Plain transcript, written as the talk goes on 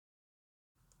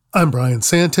I'm Brian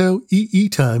Santo, EE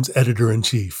Times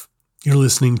Editor-in-Chief. You're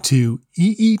listening to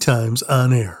EE Times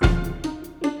On Air.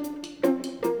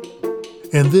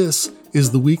 And this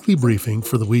is the weekly briefing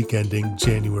for the week ending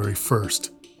January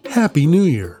 1st. Happy New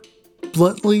Year!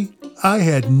 Bluntly, I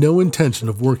had no intention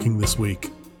of working this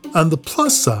week. On the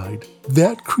plus side,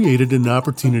 that created an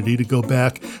opportunity to go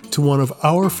back to one of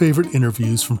our favorite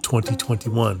interviews from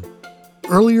 2021.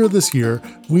 Earlier this year,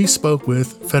 we spoke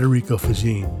with Federico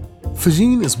Faggin.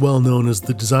 Faggin is well known as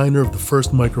the designer of the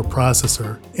first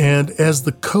microprocessor and as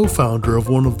the co-founder of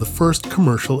one of the first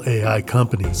commercial AI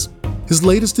companies. His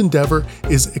latest endeavor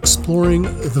is exploring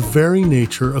the very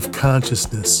nature of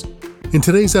consciousness. In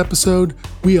today's episode,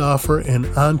 we offer an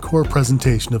encore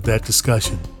presentation of that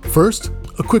discussion. First,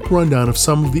 a quick rundown of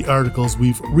some of the articles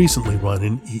we've recently run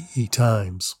in EE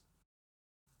Times.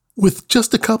 With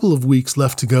just a couple of weeks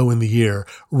left to go in the year,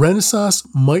 Renesas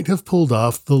might have pulled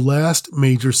off the last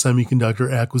major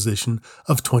semiconductor acquisition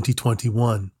of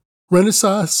 2021.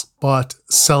 Renesas bought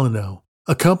Celeno,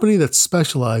 a company that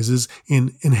specializes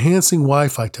in enhancing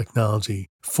Wi-Fi technology,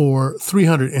 for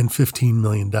 $315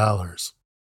 million.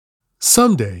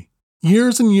 Someday,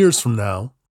 years and years from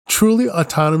now, truly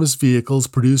autonomous vehicles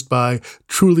produced by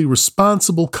truly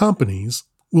responsible companies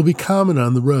will be common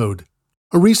on the road.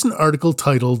 A recent article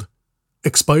titled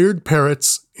 "Expired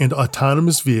Parrots and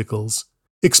Autonomous Vehicles"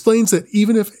 explains that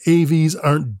even if AVs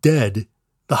aren't dead,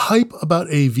 the hype about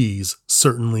AVs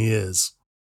certainly is.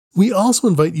 We also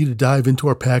invite you to dive into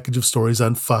our package of stories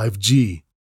on 5G.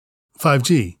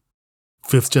 5G,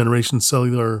 fifth generation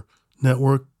cellular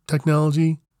network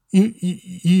technology.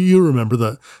 You remember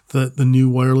the new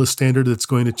wireless standard that's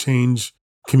going to change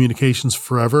communications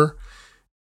forever?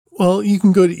 Well, you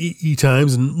can go to EE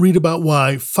Times and read about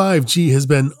why 5G has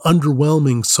been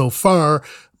underwhelming so far,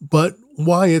 but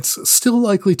why it's still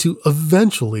likely to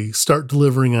eventually start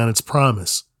delivering on its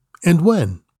promise. And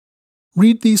when.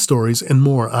 Read these stories and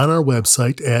more on our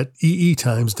website at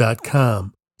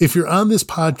eetimes.com. If you're on this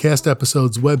podcast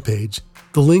episode's webpage,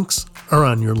 the links are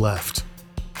on your left.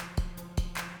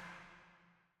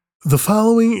 The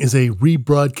following is a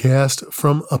rebroadcast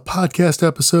from a podcast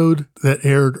episode that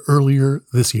aired earlier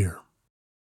this year.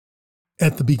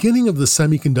 At the beginning of the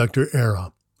semiconductor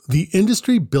era, the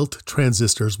industry built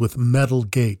transistors with metal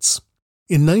gates.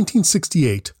 In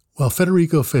 1968, while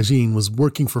Federico Faggin was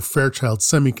working for Fairchild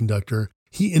Semiconductor,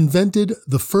 he invented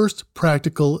the first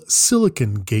practical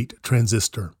silicon gate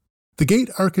transistor. The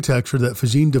gate architecture that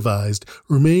Faggin devised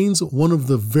remains one of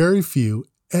the very few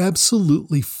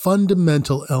absolutely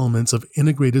fundamental elements of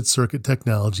integrated circuit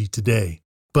technology today.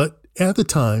 But at the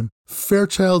time,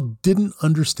 Fairchild didn't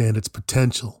understand its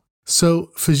potential.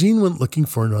 So Faggin went looking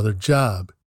for another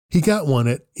job. He got one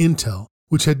at Intel,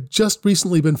 which had just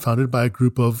recently been founded by a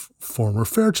group of former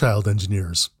Fairchild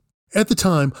engineers. At the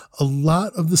time, a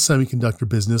lot of the semiconductor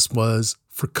business was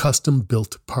for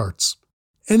custom-built parts.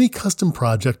 Any custom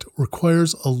project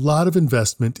requires a lot of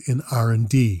investment in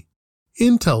R&D.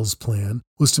 Intel's plan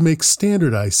was to make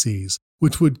standard ICs,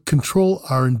 which would control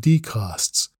R&D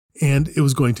costs, and it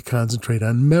was going to concentrate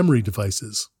on memory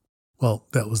devices. Well,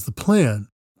 that was the plan,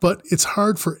 but it's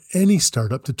hard for any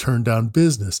startup to turn down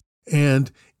business,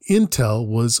 and Intel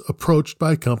was approached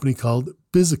by a company called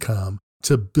Bizicom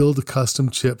to build a custom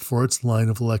chip for its line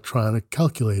of electronic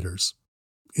calculators.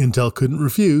 Intel couldn't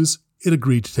refuse, it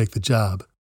agreed to take the job.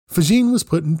 Faggin was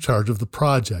put in charge of the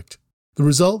project. The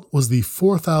result was the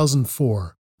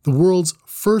 4004, the world's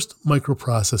first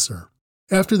microprocessor.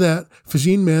 After that,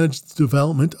 Faggin managed the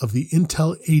development of the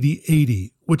Intel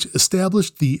 8080, which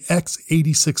established the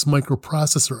x86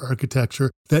 microprocessor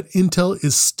architecture that Intel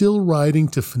is still riding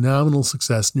to phenomenal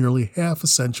success nearly half a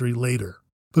century later.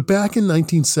 But back in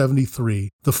 1973,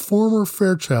 the former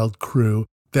Fairchild crew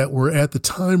that were at the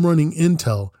time running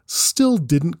Intel still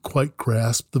didn't quite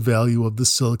grasp the value of the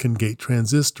silicon gate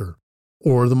transistor,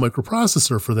 or the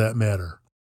microprocessor for that matter.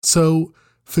 So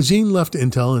Faggin left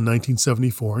Intel in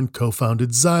 1974 and co-founded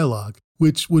Zilog,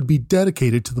 which would be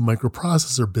dedicated to the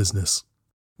microprocessor business.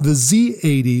 The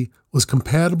Z80 was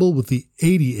compatible with the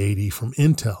 8080 from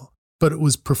Intel, but it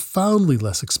was profoundly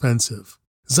less expensive.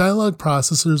 Zilog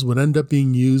processors would end up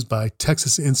being used by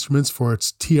Texas Instruments for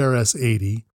its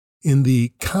TRS-80, in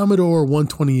the Commodore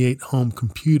 128 home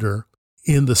computer,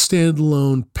 in the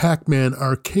standalone Pac-Man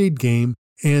arcade game,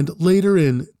 and later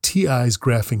in TI's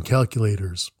graphing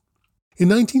calculators. In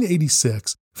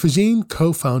 1986, Faggin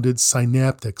co-founded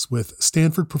Synaptics with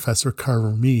Stanford professor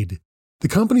Carver Mead. The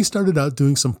company started out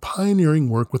doing some pioneering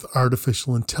work with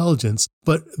artificial intelligence,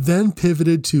 but then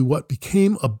pivoted to what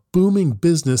became a booming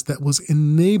business that was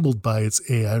enabled by its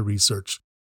AI research.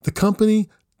 The company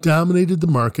dominated the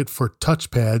market for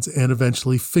touchpads and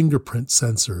eventually fingerprint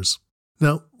sensors.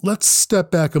 Now, let's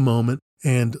step back a moment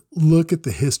and look at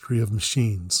the history of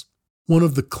machines. One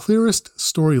of the clearest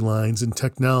storylines in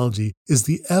technology is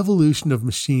the evolution of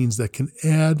machines that can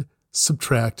add,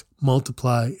 subtract,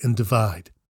 multiply, and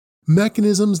divide.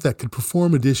 Mechanisms that could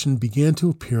perform addition began to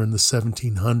appear in the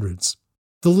 1700s.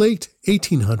 The late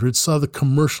 1800s saw the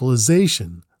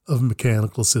commercialization of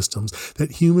mechanical systems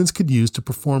that humans could use to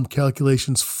perform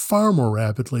calculations far more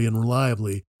rapidly and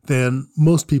reliably than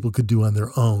most people could do on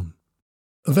their own.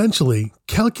 Eventually,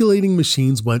 calculating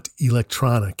machines went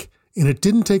electronic, and it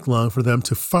didn't take long for them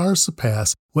to far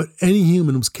surpass what any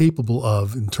human was capable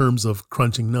of in terms of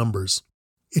crunching numbers.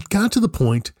 It got to the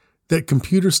point that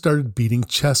computers started beating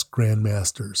chess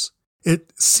grandmasters.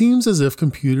 It seems as if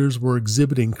computers were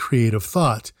exhibiting creative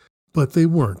thought, but they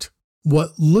weren't.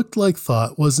 What looked like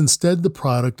thought was instead the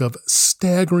product of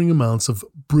staggering amounts of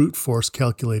brute force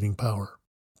calculating power.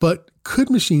 But could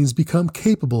machines become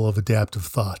capable of adaptive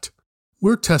thought?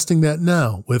 We're testing that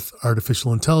now with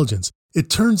artificial intelligence. It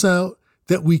turns out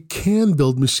that we can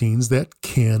build machines that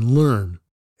can learn.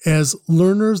 As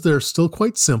learners, they're still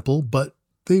quite simple, but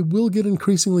they will get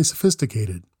increasingly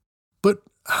sophisticated. But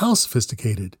how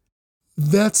sophisticated?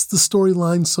 That's the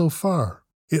storyline so far.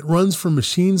 It runs from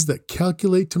machines that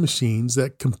calculate to machines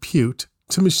that compute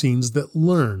to machines that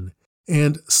learn.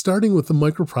 And starting with the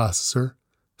microprocessor,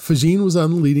 Fajin was on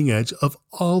the leading edge of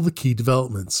all the key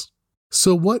developments.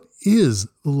 So what is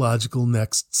the logical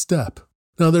next step?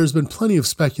 Now, there's been plenty of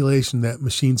speculation that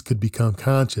machines could become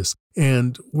conscious,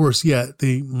 and worse yet,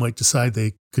 they might decide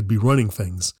they could be running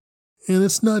things. And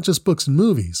it's not just books and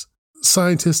movies.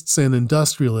 Scientists and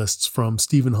industrialists from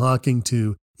Stephen Hawking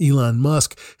to Elon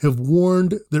Musk have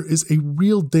warned there is a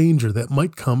real danger that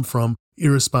might come from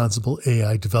irresponsible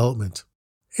AI development.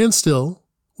 And still,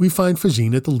 we find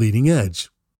Fajin at the leading edge.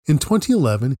 In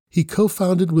 2011, he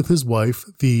co-founded with his wife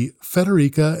the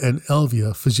Federica and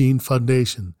Elvia Fajin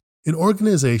Foundation, an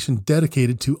organization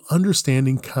dedicated to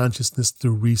understanding consciousness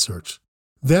through research.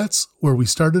 That's where we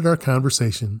started our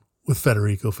conversation with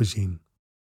Federico Fajin.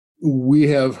 We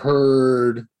have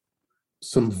heard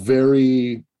some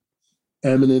very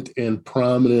eminent and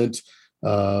prominent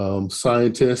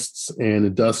scientists and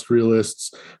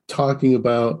industrialists talking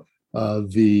about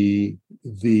the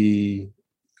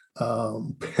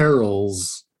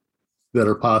perils that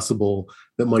are possible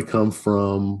that might come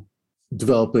from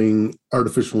developing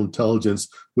artificial intelligence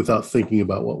without thinking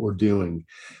about what we're doing.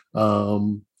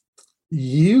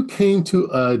 You came to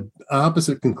an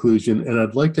opposite conclusion, and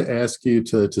I'd like to ask you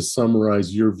to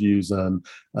summarize your views on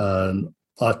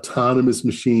autonomous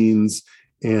machines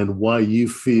and why you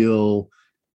feel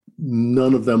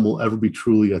none of them will ever be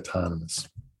truly autonomous.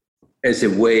 As a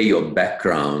way of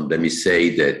background, let me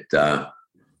say that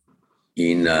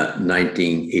in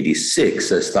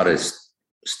 1986, I started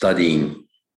studying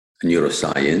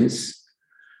neuroscience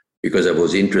because I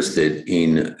was interested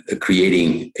in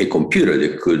creating a computer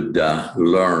that could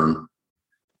learn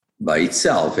by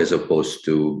itself as opposed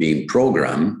to being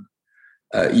programmed,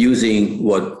 using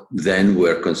what then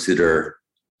were considered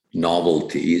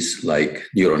novelties like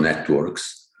neural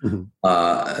networks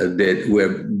that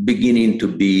were beginning to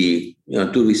be,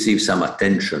 to receive some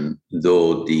attention,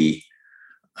 though the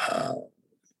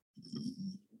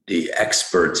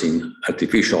experts in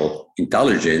artificial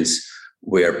intelligence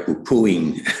were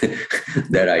poo-pooing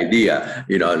that idea,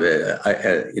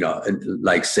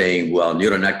 like saying, well,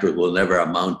 neural networks will never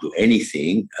amount to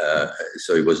anything.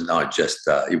 So it was not just,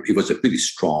 it was a pretty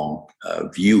strong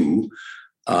view.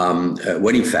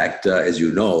 When in fact, as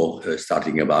you know,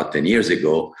 starting about 10 years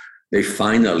ago, they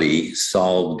finally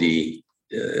solved the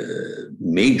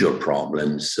major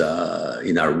problems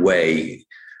in our way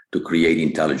to create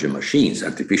intelligent machines,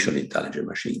 artificial intelligent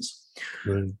machines.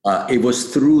 Right. It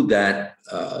was through that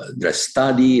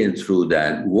study and through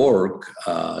that work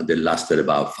that lasted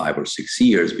about 5 or 6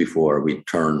 years before we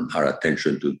turned our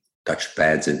attention to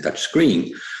touchpads and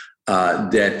touchscreen.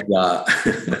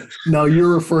 Now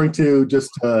you're referring to,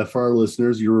 just for our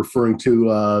listeners, you're referring to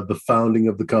the founding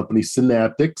of the company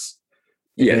Synaptics.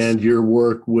 Yes. And your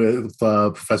work with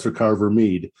Professor Carver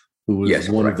Mead, who was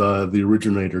one of the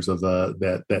originators of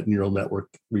that neural network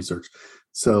research.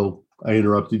 So I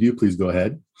interrupted you. Please go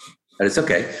ahead. It's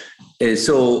okay.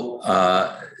 So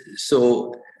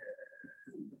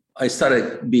I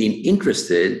started being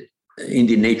interested in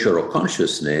the nature of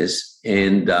consciousness,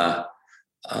 and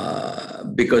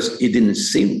because it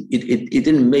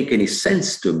didn't make any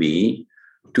sense to me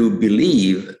to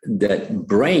believe that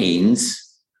brains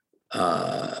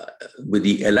with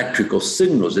the electrical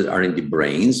signals that are in the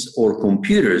brains, or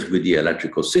computers with the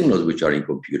electrical signals which are in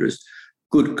computers,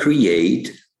 could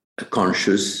create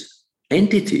conscious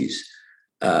entities.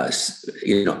 How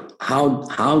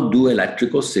do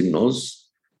electrical signals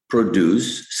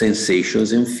produce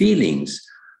sensations and feelings,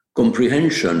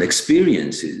 comprehension,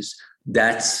 experiences?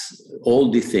 That's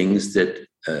all the things that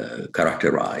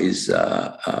characterize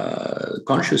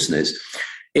consciousness.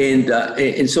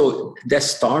 And so that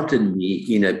started me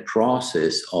in a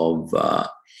process of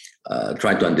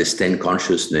trying to understand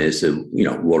consciousness,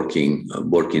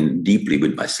 working deeply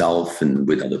with myself and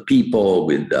with other people,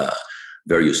 with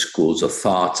various schools of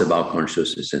thoughts about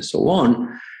consciousness and so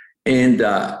on, and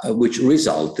which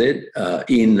resulted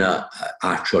in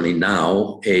actually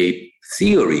now a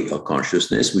theory of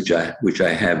consciousness, which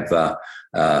I have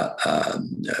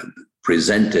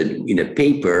presented in a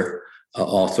paper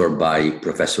authored by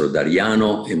Professor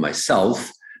D'Ariano and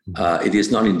myself. It is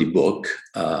not in the book,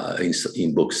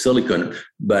 in book Silicon,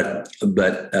 but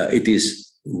it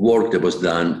is work that was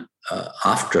done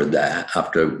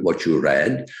after what you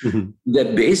read,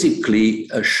 that basically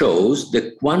shows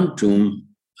that quantum,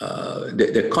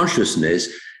 the consciousness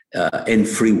and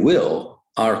free will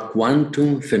are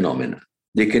quantum phenomena.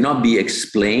 They cannot be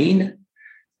explained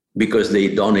because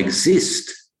they don't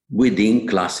exist within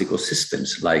classical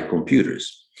systems like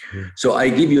computers. So I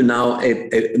give you now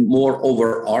a more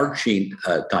overarching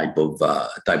type of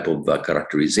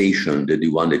characterization than the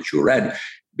one that you read,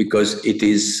 because it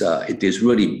is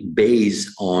really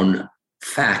based on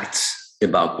facts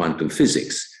about quantum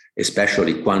physics,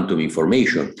 especially quantum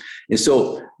information. And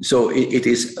so it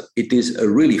is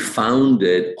really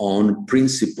founded on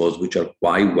principles which are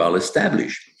quite well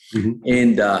established.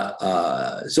 And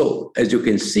so as you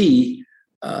can see,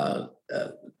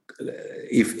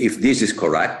 if this is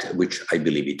correct, which I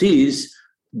believe it is,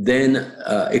 then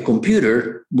a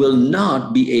computer will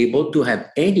not be able to have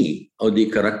any of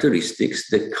the characteristics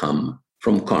that come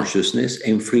from consciousness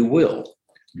and free will.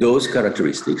 Those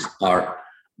characteristics are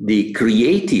the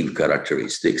creative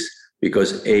characteristics,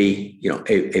 because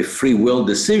a free will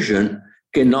decision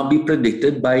cannot be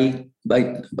predicted by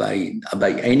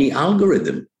any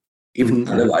algorithm.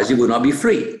 Otherwise, it would not be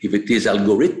free. If it is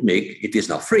algorithmic, it is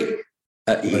not free.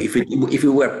 If it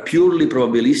were purely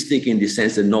probabilistic in the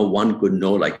sense that no one could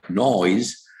know, like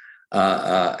noise,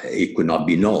 it could not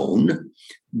be known,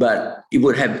 but it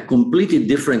would have completely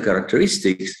different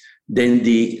characteristics than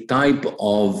the type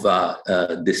of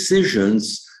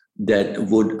decisions that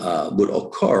would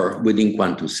occur within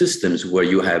quantum systems, where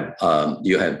you have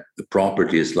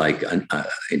properties like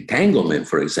entanglement,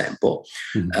 for example,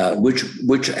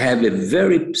 which have a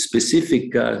very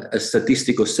specific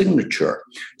statistical signature,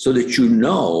 so that you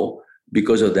know,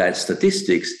 because of that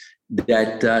statistics,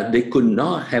 that they could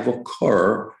not have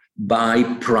occurred by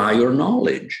prior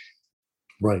knowledge.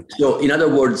 Right. So, in other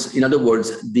words,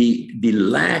 the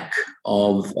lack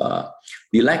of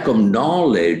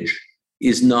knowledge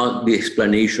is not the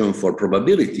explanation for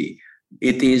probability.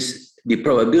 It is the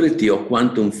probability of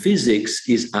quantum physics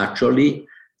is actually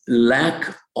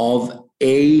lack of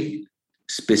a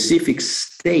specific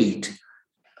state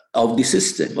of the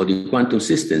system, or the quantum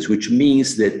systems, which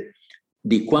means that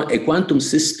a quantum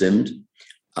system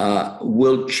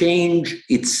will change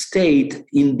its state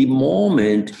in the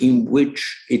moment in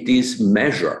which it is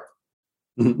measured.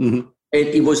 Mm-hmm. And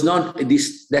it was not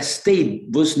that state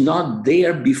was not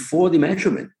there before the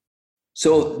measurement.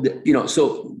 So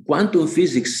so quantum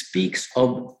physics speaks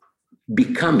of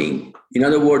becoming. In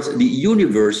other words, the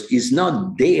universe is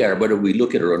not there whether we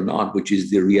look at it or not, which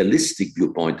is the realistic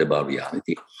viewpoint about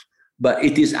reality, but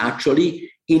it is actually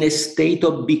in a state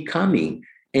of becoming.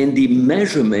 And the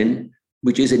measurement,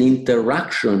 which is an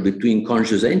interaction between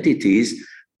conscious entities,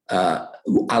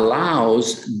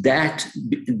 allows that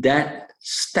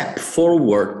step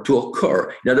forward to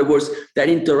occur. In other words, that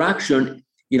interaction,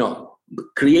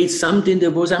 creates something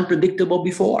that was unpredictable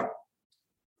before,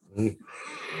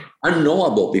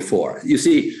 unknowable before. You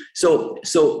see,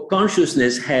 so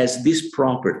consciousness has these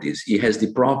properties. It has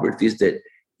the properties that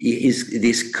it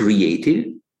is creative.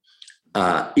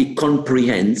 It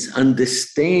comprehends,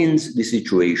 understands the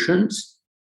situations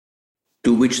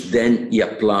to which then it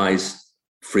applies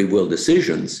free will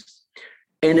decisions.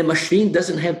 And a machine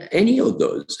doesn't have any of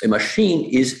those. A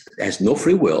machine has no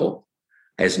free will,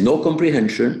 has no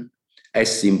comprehension,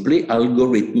 has simply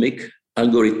algorithmic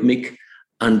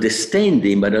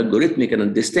understanding. But algorithmic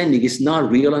understanding is not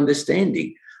real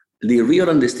understanding. The real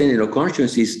understanding of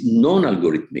consciousness is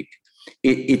non-algorithmic.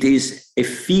 It is a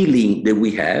feeling that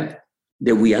we have,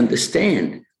 that we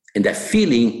understand. And that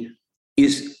feeling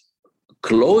is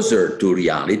closer to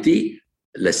reality,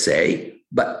 let's say,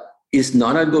 but is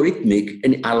non-algorithmic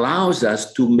and allows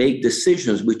us to make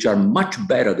decisions which are much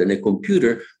better than a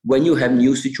computer when you have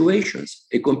new situations.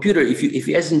 A computer, if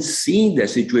he hasn't seen that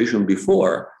situation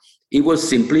before, it will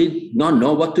simply not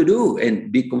know what to do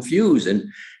and be confused.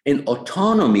 And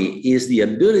autonomy is the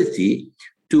ability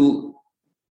to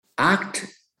act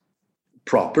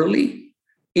properly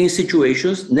in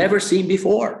situations never seen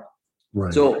before.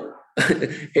 Right. So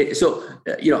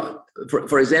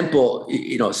for example,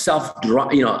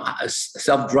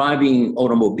 self-driving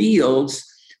automobiles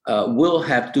will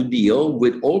have to deal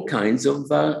with all kinds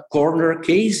of corner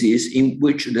cases in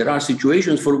which there are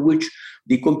situations for which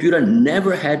the computer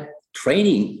never had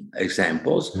training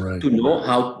examples to know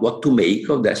what to make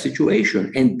of that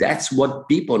situation. And that's what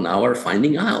people now are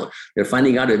finding out. They're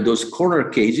finding out that those corner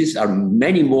cases are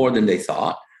many more than they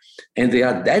thought, and they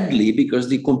are deadly because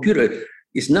the computer,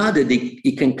 it's not that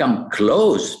it can come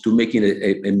close to making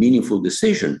a meaningful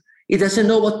decision. It doesn't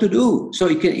know what to do. So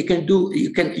you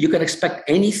can expect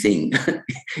anything, for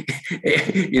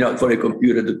a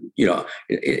computer to,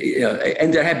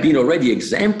 and there have been already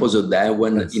examples of that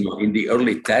when, in the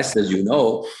early tests, as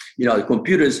the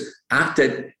computers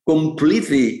acted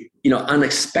completely,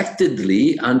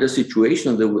 unexpectedly under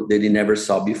situations that they never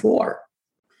saw before.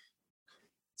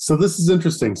 So this is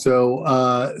interesting.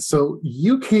 So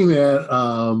you came at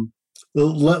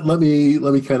let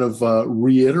me kind of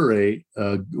reiterate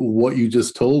what you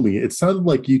just told me. It sounded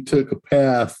like you took a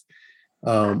path,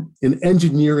 an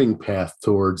engineering path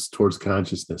towards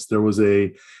consciousness. There was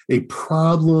a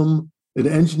problem, an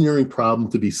engineering problem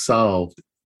to be solved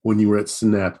when you were at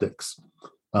Synaptics.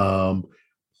 How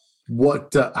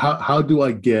do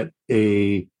I get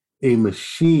a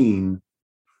machine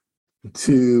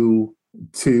to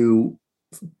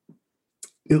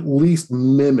at least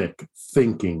mimic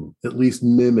thinking, at least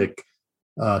mimic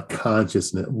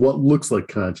consciousness, what looks like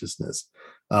consciousness.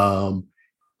 And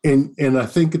I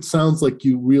think it sounds like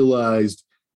you realized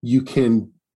you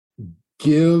can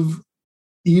give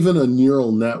even a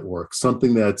neural network,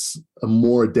 something that's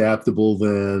more adaptable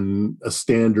than a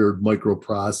standard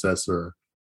microprocessor.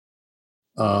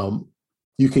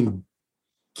 You can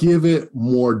give it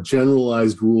more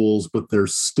generalized rules, but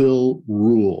there's still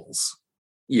rules.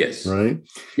 Yes. Right.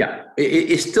 Yeah. It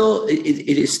is still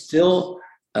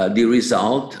the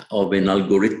result of an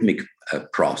algorithmic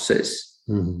process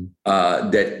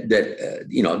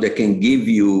that can give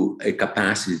you a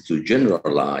capacity to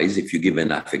generalize if you give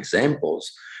enough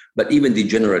examples. But even the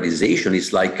generalization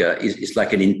is like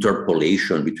an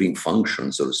interpolation between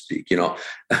functions, so to speak.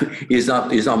 Is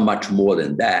not much more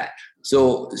than that.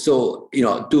 So to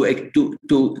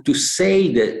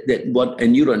say that what a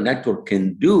neural network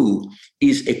can do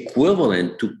is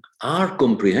equivalent to our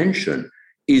comprehension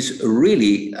is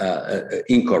really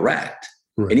incorrect.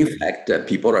 Right. And in fact,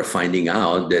 people are finding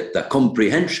out that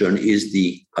comprehension is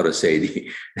the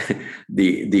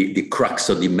crux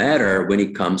of the matter when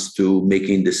it comes to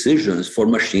making decisions for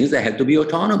machines that have to be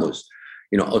autonomous.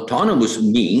 Autonomous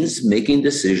means making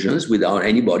decisions without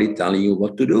anybody telling you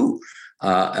what to do.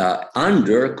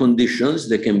 Under conditions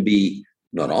that can be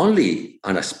not only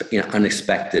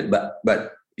unexpected,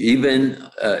 but even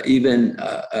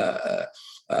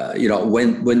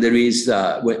when there is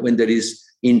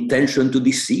intention to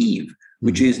deceive,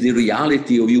 which is the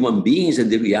reality of human beings and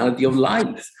the reality of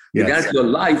life. Yes. The reality of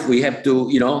life, we have to,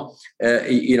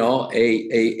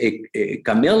 a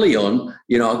chameleon,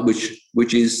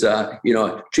 which is,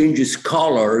 changes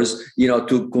colors,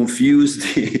 to confuse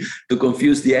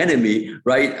the enemy,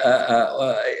 right?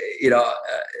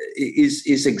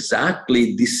 Is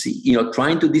exactly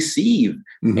trying to deceive,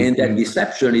 and that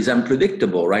deception is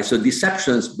unpredictable, right? So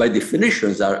deceptions, by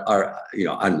definitions, are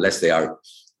unless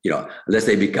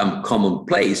they become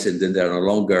commonplace, and then they're no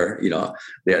longer,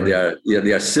 they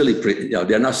are silly.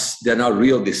 They're not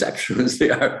real deceptions. They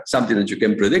are something that you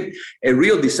can predict. A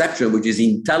real deception, which is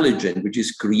intelligent, which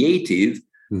is creative,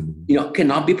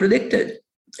 cannot be predicted.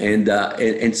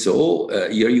 And so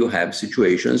here you have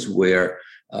situations where,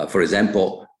 for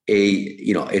example,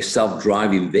 a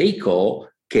self-driving vehicle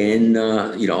can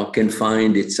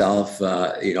find itself,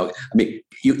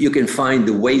 you can find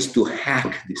the ways to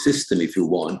hack the system if you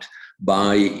want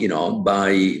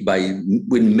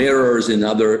with mirrors and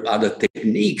other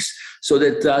techniques, so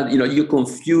that you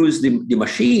confuse the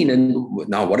machine. And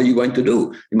now what are you going to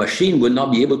do? The machine will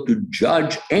not be able to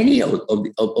judge any of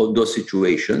those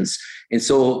situations, and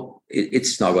so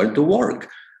it's not going to work.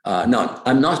 Now,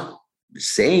 I'm not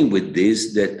saying with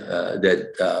this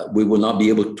that we will not be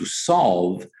able to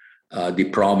solve the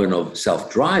problem of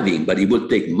self-driving, but it will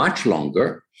take much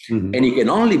longer. Mm-hmm. And it can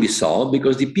only be solved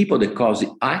because the people that cause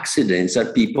the accidents are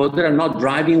people that are not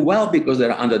driving well because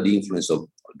they're under the influence of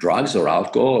drugs or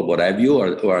alcohol or what have you,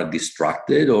 or are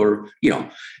distracted, or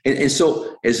and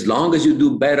so as long as you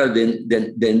do better than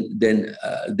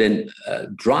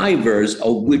drivers,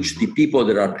 of which the people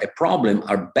that are a problem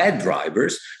are bad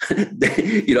drivers,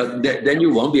 then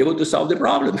you won't be able to solve the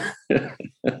problem.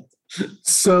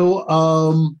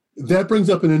 So that brings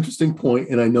up an interesting point,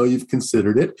 and I know you've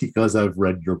considered it because I've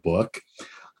read your book.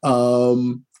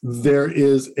 There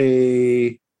is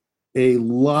a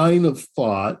line of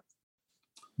thought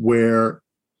where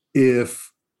if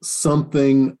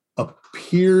something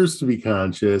appears to be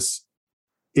conscious,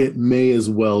 it may as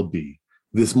well be.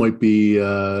 This might be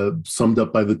summed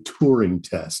up by the Turing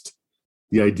test.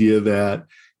 The idea that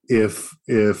if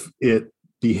it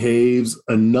behaves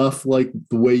enough like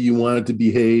the way you want it to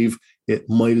behave, it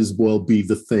might as well be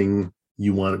the thing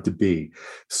you want it to be.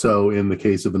 So in the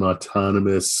case of an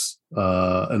autonomous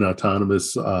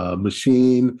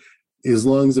machine, as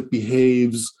long as it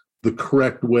behaves the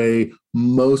correct way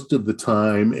most of the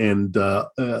time, and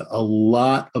a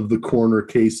lot of the corner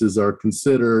cases are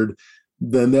considered,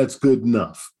 then that's good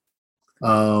enough.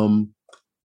 But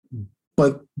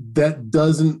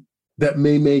that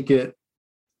may make it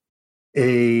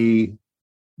a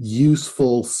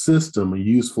useful system, a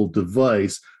useful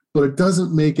device, but it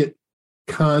doesn't make it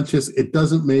conscious. It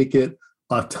doesn't make it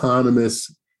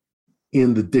autonomous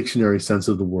in the dictionary sense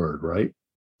of the word, right?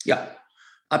 Yeah.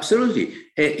 Absolutely.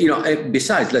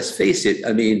 Besides, let's face it.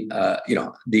 I mean,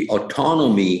 the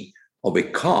autonomy of a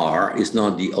car is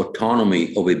not the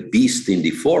autonomy of a beast in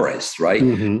the forest, right?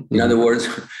 Mm-hmm. In other words,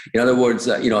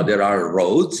 there are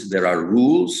roads, there are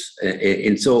rules,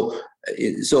 and so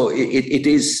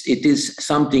it is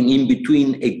something in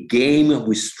between a game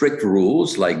with strict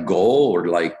rules like Go or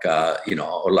like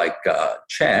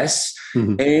chess,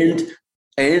 mm-hmm. and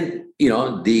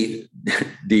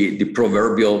the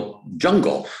proverbial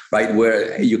jungle, right,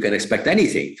 where you can expect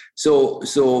anything. So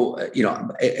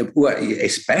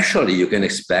especially you can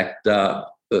expect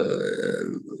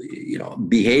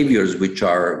behaviors which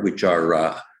are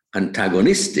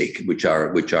antagonistic, which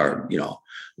are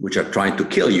trying to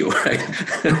kill you, right?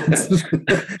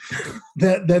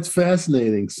 That's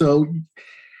fascinating. So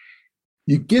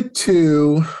you get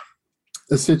to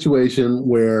a situation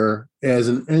where, as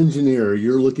an engineer,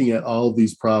 you're looking at all of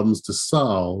these problems to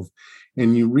solve,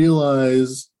 and you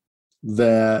realize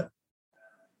that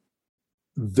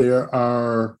there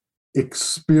are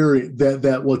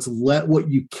what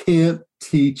you can't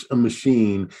teach a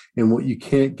machine and what you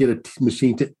can't get a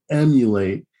machine to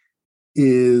emulate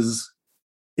is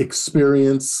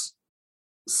experience,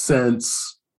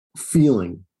 sense,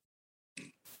 feeling.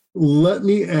 Let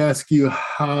me ask you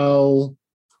how,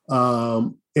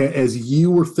 as you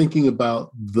were thinking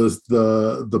about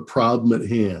the problem at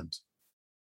hand,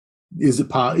 is it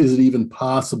even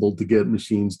possible to get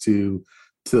machines to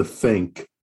think,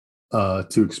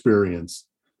 to experience?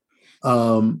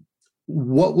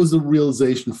 What was the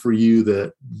realization for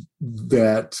you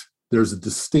that there's a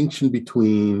distinction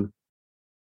between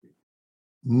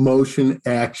motion,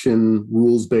 action,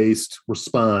 rules-based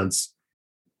response,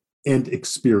 and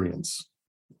experience?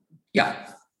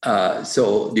 Yeah.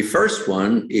 So the first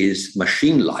one is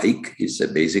machine-like. Is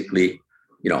basically,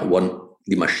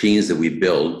 the machines that we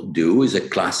build do is there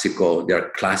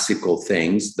are classical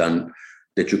things done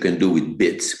that you can do with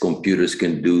bits. Computers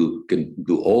can do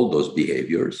all those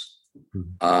behaviors.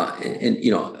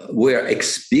 Where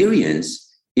experience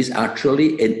is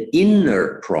actually an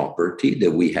inner property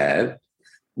that we have,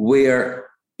 where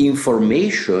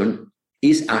information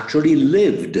is actually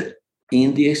lived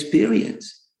in the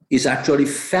experience, is actually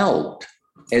felt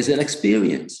as an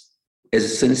experience,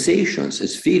 as sensations,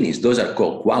 as feelings. Those are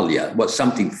called qualia, what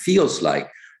something feels like.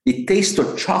 The taste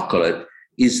of chocolate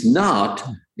is not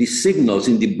the signals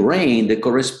in the brain that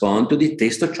correspond to the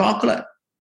taste of chocolate.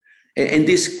 And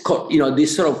this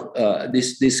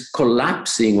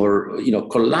collapsing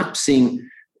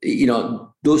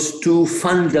those two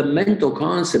fundamental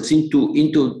concepts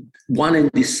into one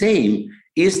and the same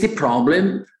is the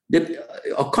problem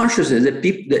of consciousness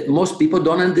that most people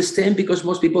don't understand, because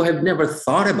most people have never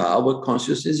thought about what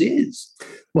consciousness is.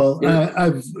 Well,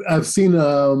 I've seen.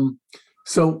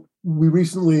 So we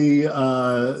recently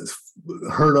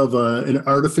heard of an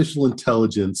artificial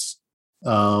intelligence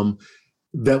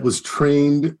that was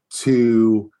trained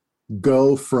to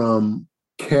go from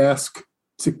cask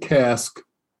to cask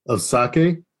of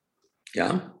sake,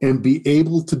 and be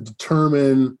able to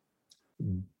determine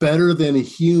better than a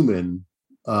human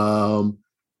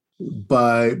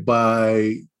by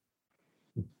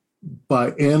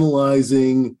by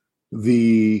analyzing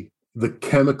the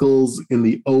chemicals in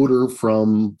the odor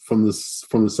from the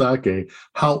sake,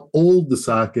 how old the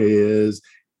sake is,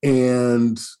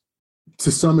 and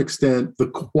to some extent the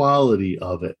quality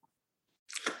of it.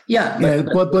 Yeah,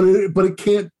 but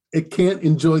it can't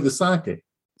enjoy the sake.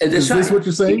 Is this what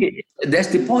you're saying? That's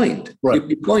the point. Right.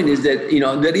 The point is that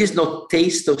there is no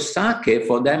taste of sake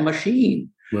for that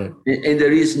machine. Right. And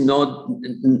there is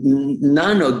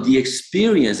none of the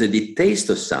experience that the taste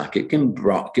of sake can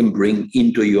bring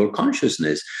into your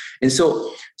consciousness. And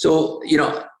so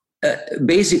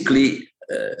basically,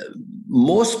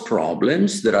 most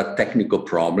problems that are technical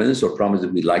problems or problems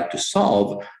that we like to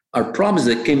solve are problems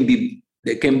that can be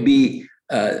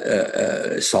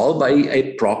solved by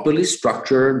a properly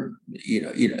structured,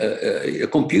 a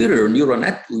computer with neural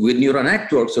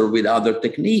networks or with other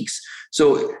techniques.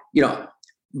 So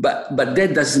but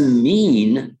that doesn't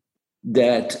mean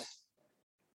that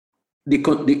the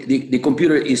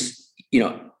computer is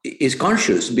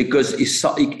conscious, because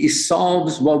it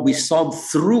solves what we solve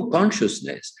through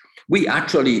consciousness. We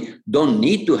actually don't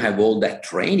need to have all that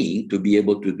training to be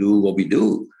able to do what we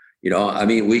do. I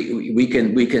mean, we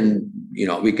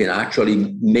can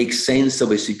actually make sense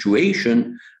of a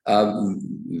situation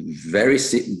very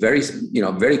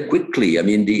quickly. I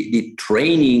mean, the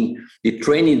training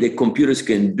that computers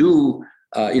can do.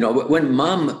 When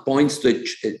mom points to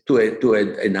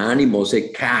an animal, say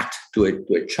cat, to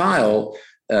a child,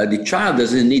 the child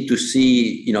doesn't need to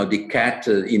see, the cat,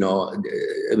 I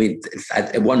mean,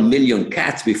 at 1 million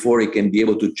cats before it can be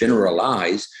able to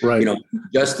generalize, right.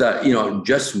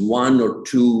 Just one or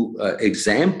two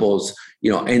examples,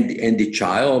 and the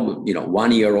child,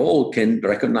 1 year old can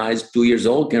recognize, 2 years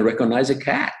old can recognize a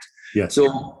cat. Yes.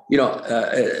 So,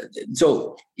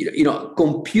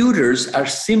 computers are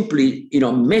simply,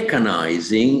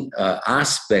 mechanizing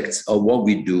aspects of what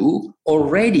we do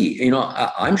already.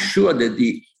 I'm sure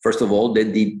that first of all,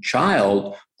 that the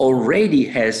child already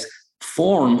has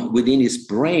formed within his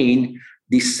brain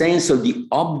the sense of the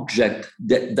object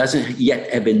that doesn't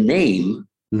yet have a name,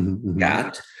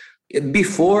 cat,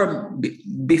 before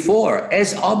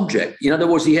as object. In other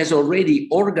words, he has already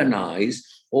organized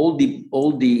all the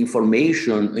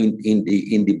information in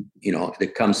the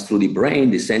that comes through the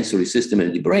brain, the sensory system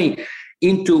in the brain,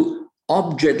 into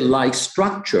object-like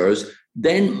structures.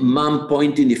 Then mom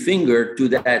pointing the finger to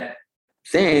that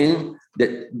thing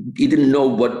that he didn't know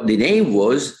what the name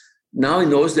was. Now he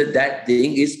knows that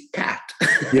thing is cat.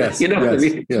 Yes. What I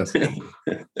mean? Yes.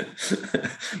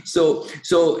 So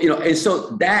and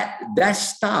so that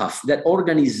stuff, that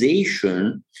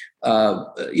organization,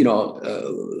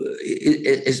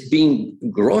 is being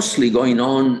grossly going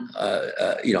on,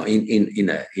 in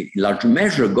a large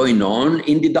measure going on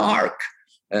in the dark.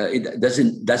 It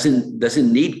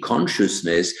doesn't need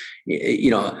consciousness,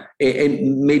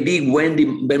 and maybe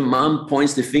when mom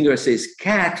points the finger and says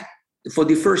cat, for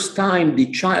the first time, the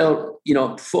child,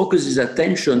 focuses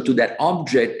attention to that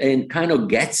object and kind of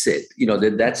gets it,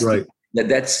 that's right.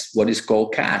 That's what is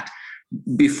called cat.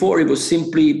 Before it was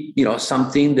simply,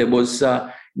 something that was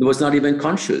not even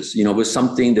conscious, was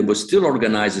something that was still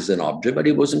organized as an object, but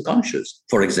it wasn't conscious,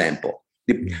 for example.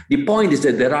 The point is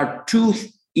that there are two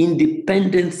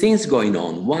independent things going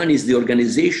on. One is the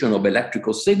organization of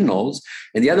electrical signals,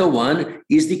 and the other one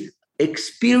is the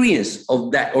experience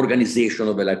of that organization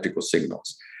of electrical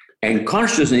signals. And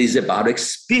consciousness is about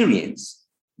experience,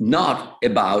 not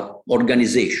about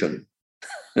organization.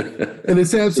 And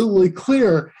it's absolutely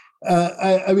clear.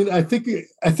 I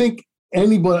think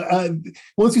anybody,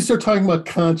 once you start talking about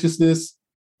consciousness,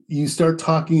 you start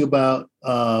talking about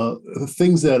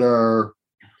things that are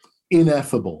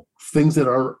ineffable, things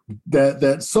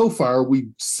that so far we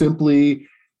simply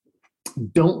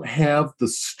don't have the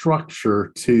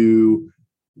structure to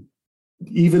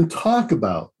even talk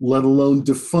about, let alone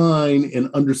define and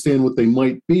understand what they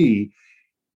might be.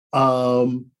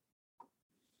 That,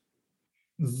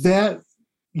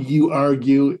 you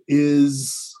argue,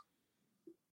 is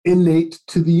innate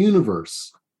to the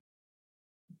universe.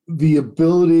 The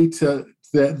ability to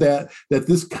that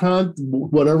this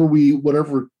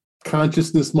whatever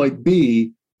consciousness might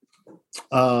be.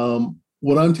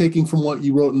 What I'm taking from what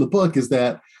you wrote in the book is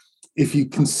that if you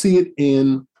can see it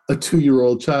in a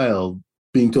 2-year-old child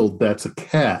being told that's a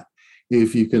cat,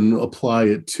 if you can apply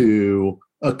it to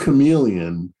a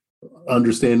chameleon,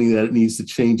 understanding that it needs to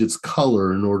change its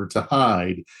color in order to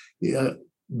hide,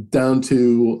 down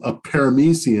to a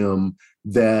paramecium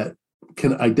that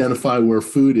can identify where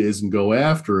food is and go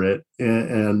after it.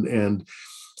 And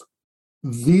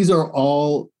these are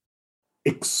all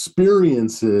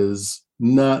experiences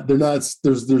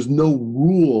there's no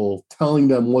rule telling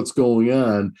them what's going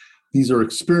on. These are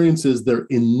experiences, they're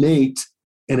innate,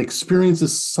 and experience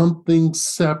is something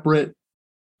separate.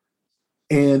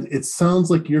 And it sounds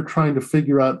like you're trying to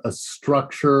figure out a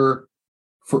structure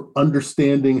for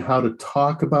understanding how to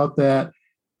talk about that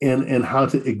and how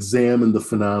to examine the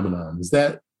phenomenon. Is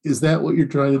that what you're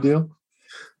trying to do?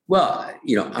 Well,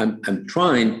 I'm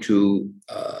trying to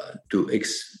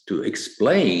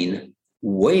explain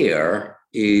where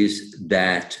is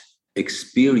that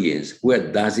experience,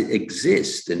 where does it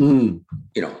exist, and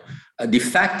the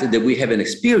fact that we have an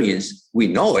experience, we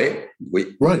know it.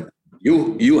 Right.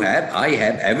 You have, I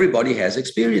have, everybody has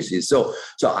experiences. So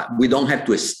we don't have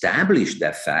to establish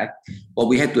that fact. What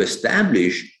we have to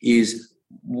establish is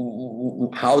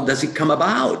how does it come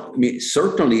about? I mean,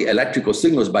 certainly electrical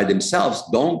signals by themselves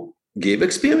don't give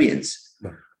experience.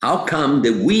 No. How come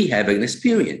that we have an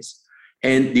experience?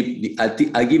 And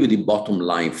I'll give you the bottom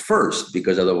line first,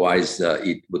 because otherwise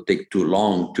it would take too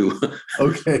long to,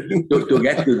 to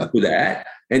get to that.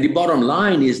 And the bottom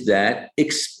line is that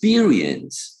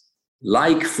experience,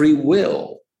 like free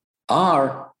will,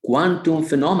 are quantum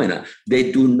phenomena.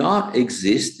 They do not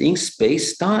exist in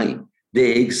space-time.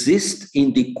 They exist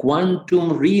in the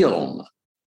quantum realm.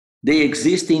 They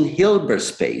exist in Hilbert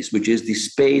space, which is the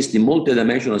space, the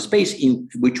multidimensional space in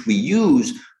which we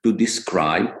use to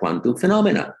describe quantum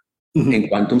phenomena and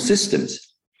quantum systems.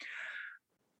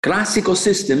 Classical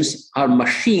systems are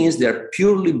machines that are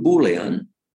purely Boolean,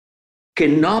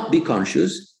 cannot be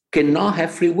conscious, cannot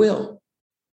have free will.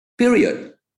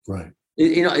 Period. Right.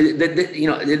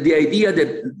 The idea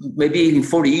that maybe in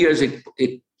 40 years a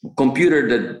computer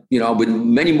that with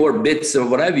many more bits or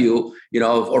whatever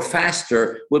or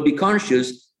faster will be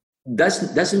conscious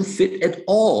doesn't fit at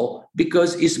all,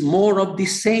 because it's more of the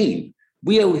same.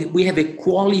 We have a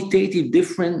qualitative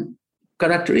different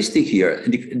characteristic here.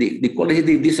 The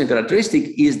qualitative different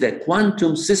characteristic is that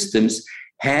quantum systems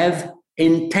have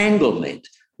entanglement,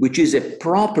 which is a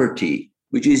property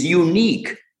which is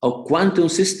unique of quantum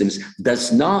systems,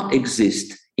 does not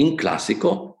exist in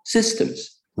classical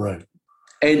systems. Right.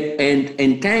 And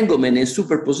entanglement and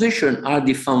superposition are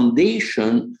the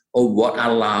foundation of what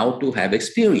allow to have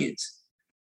experience.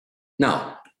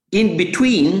 Now, in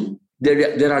between,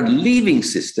 there are living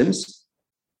systems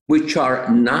which are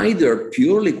neither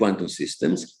purely quantum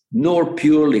systems nor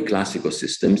purely classical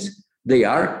systems. They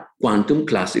are quantum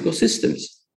classical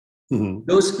systems. Mm-hmm.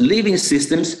 Those living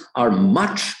systems are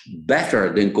much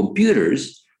better than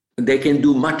computers. They can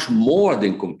do much more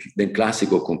than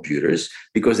classical computers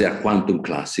because they are quantum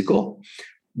classical.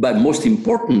 But most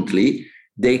importantly,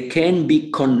 they can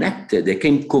be connected. They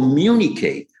can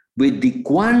communicate with the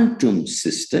quantum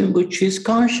system, which is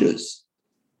conscious.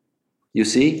 You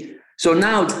see? So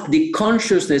now the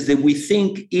consciousness that we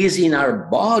think is in our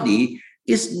body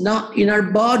is not in our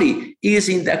body, is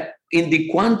in the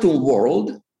quantum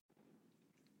world.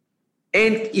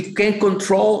 And it can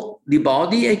control the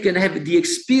body. It can have the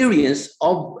experience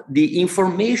of the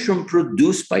information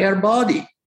produced by our body.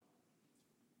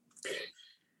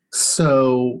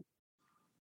 So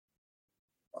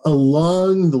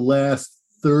along the last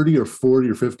 30 or 40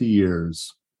 or 50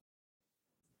 years,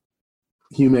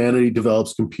 humanity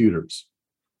develops computers.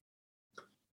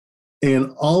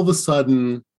 And all of a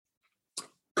sudden,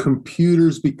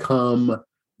 computers become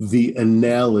the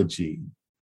analogy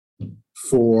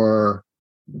for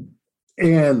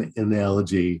an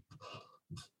analogy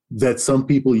that some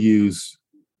people use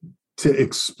to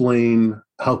explain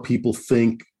how people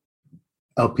think,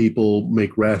 how people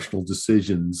make rational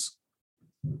decisions.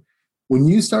 When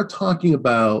you start talking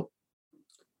about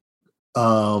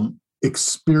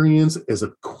experience as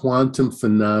a quantum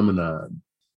phenomenon,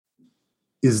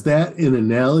 is that an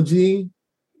analogy,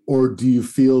 or do you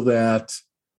feel that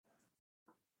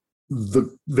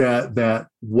that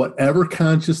whatever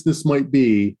consciousness might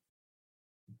be,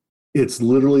 it's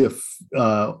literally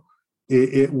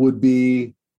it would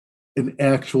be an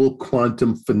actual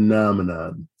quantum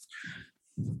phenomenon?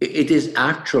 It is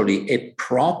actually a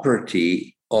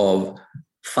property of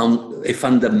a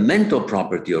fundamental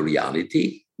property of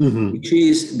reality, mm-hmm. which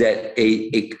is that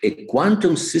a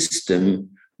quantum system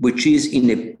which is in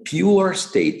a pure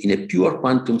state, in a pure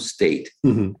quantum state,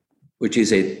 mm-hmm. which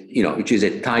is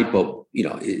a type of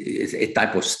a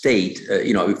type of state.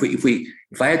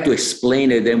 If I had to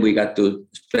explain it, then we got to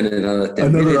spend another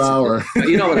 10 minutes. Another hour.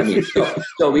 You know what I mean?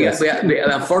 So we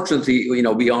unfortunately,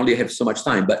 we only have so much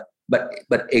time. But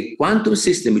a quantum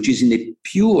system which is in a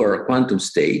pure quantum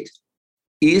state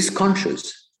is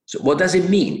conscious. So what does it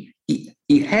mean?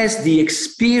 It has the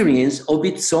experience of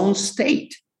its own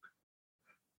state.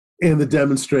 And the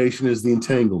demonstration is the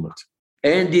entanglement.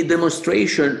 And the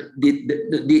demonstration,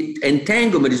 the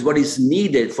entanglement is what is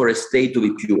needed for a state to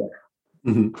be pure.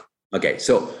 Mm-hmm. Okay,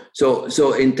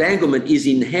 so entanglement is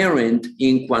inherent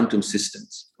in quantum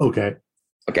systems. Okay.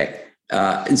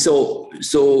 And so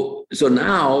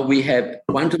now we have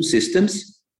quantum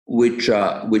systems which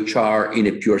are in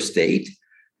a pure state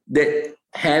that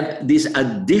have this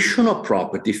additional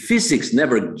property. Physics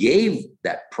never gave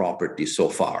that property so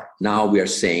far. Now we are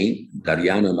saying,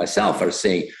 Dariano and myself are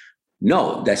saying,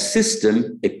 no, that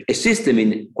system, a system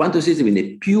in quantum system in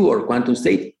a pure quantum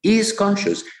state is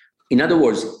conscious. In other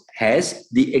words, has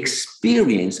the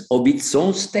experience of its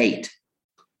own state.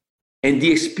 And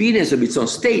the experience of its own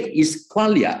state is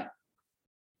qualia.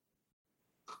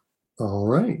 All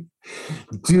right.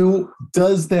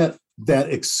 Does that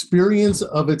experience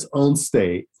of its own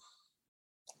state,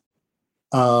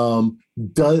 you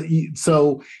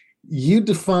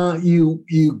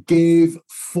gave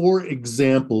 4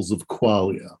 examples of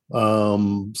qualia: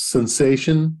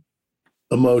 sensation,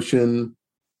 emotion,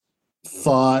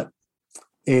 thought,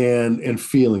 and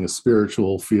feeling, a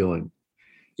spiritual feeling.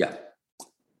 Yeah.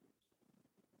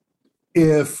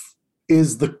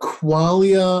 Is the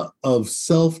qualia of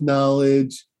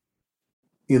self-knowledge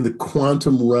in the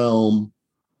quantum realm,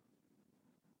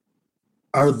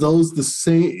 are those the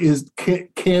same?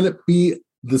 Can it be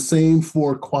the same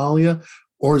for qualia,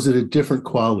 or is it a different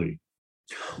quality?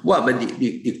 Well, but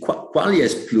the qualia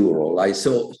is plural, right?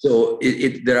 So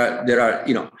there are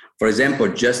for example,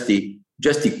 just the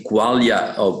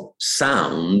qualia of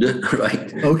sound,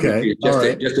 right? Okay.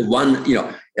 Just one,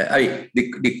 the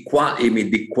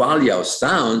qualia of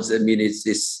sounds. I mean,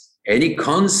 it's any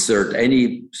concert,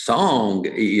 any song,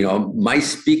 my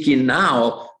speaking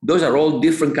now. Those are all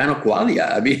different kind of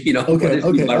qualia. I mean,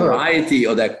 the variety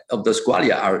of those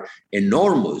qualia are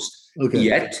enormous. Okay.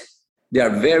 Yet they are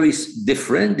very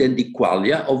different than the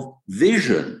qualia of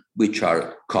vision, which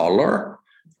are color,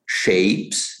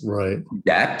 shapes, right,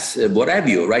 depths, what have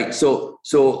you, right? So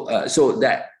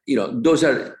that those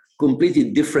are completely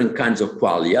different kinds of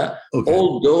qualia. Okay.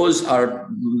 All those are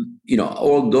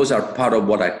part of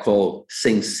what I call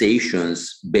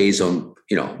sensations based on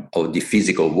of the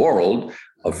physical world,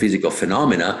 of physical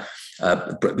phenomena,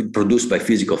 produced by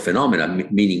physical phenomena,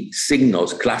 meaning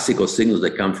signals, classical signals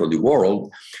that come from the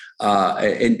world.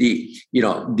 And the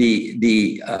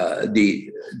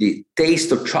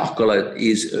taste of chocolate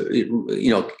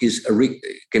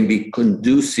can be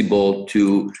conducible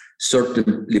to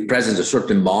the presence of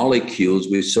certain molecules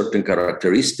with certain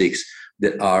characteristics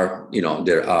that are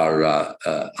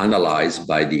analyzed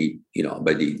by the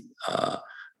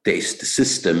taste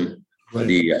system,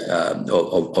 right,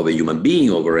 of a human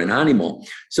being over an animal.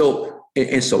 So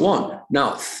and so on.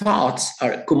 Now, thoughts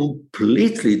are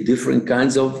completely different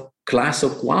kinds of class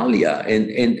of qualia,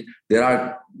 and there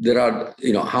are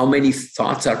how many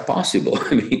thoughts are possible?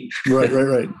 I mean, right.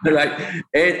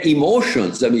 And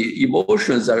emotions. I mean,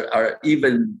 emotions are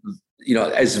even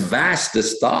as vast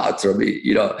as thoughts. I mean,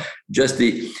 just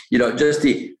the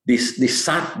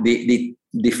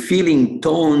feeling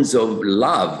tones of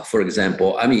love, for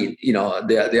example. I mean,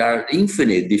 they are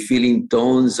infinite. The feeling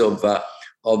tones of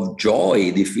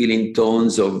joy, the feeling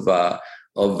tones of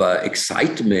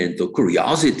excitement or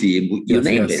curiosity,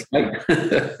 name it. Right?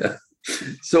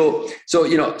 So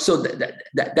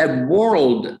that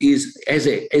world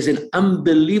has an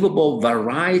unbelievable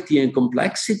variety and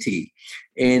complexity,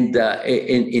 and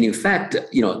in fact,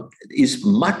 is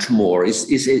much more.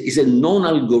 Is a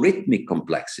non-algorithmic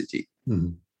complexity.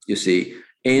 Mm-hmm. You see,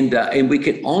 and we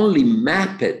can only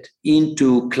map it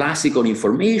into classical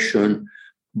information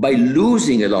by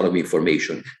losing a lot of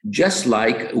information, just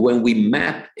like when we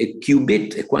map a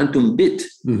qubit, a quantum bit,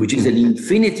 mm-hmm, which is an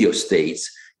infinity of states,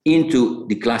 into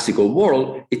the classical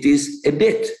world, it is a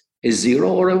bit, a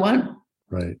 0 or a 1.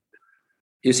 Right.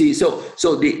 You see, so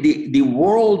the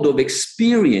world of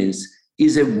experience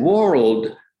is a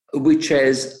world which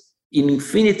has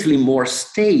infinitely more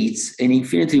states and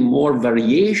infinitely more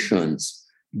variations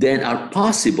than are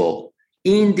possible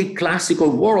in the classical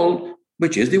world,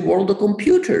 which is the world of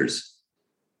computers.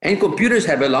 And computers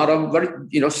have a lot of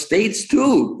states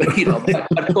too, but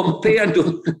compared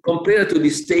to the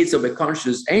states of a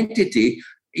conscious entity,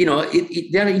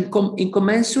 they're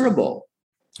incommensurable.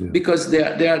 Yeah. Because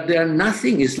they're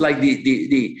nothing. It's like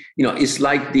the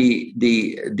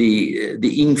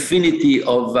infinity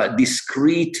of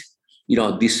discrete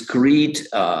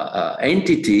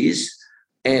entities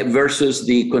versus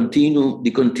the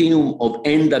continuum of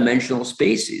n-dimensional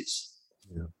spaces.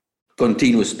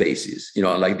 Continuous spaces,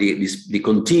 like the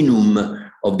continuum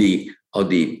of the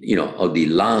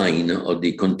line, or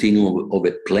the continuum of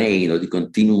a plane, or the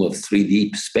continuum of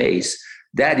 3D space.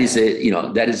 that is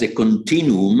a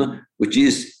continuum which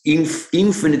is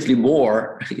infinitely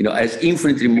more, has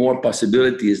infinitely more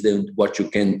possibilities than what you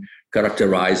can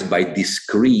characterize by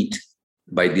discrete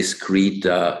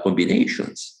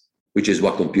combinations, which is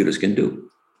what computers can do.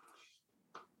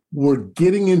 We're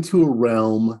getting into a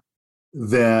realm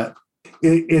that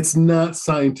it's not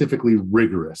scientifically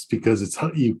rigorous, because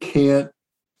you cannot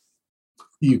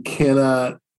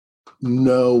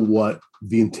know what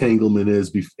the entanglement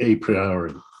is a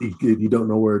priori. You don't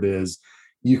know where it is.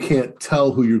 You can't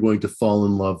tell who you're going to fall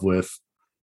in love with.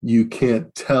 You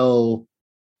can't tell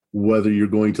whether you're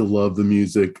going to love the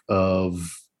music of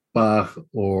Bach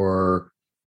or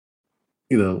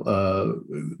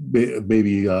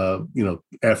maybe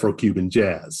Afro-Cuban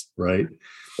jazz, right?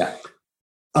 Yeah.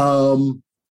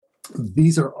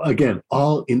 These are, again,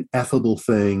 all ineffable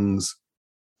things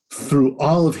through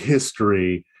all of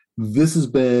history. There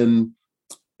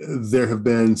have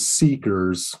been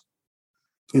seekers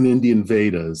in Indian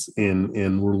Vedas,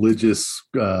 in religious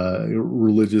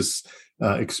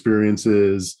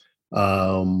experiences,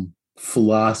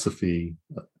 philosophy.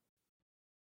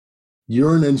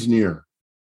 You're an engineer.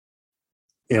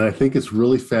 And I think it's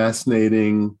really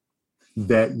fascinating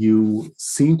that you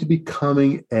seem to be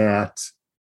coming at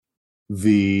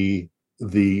the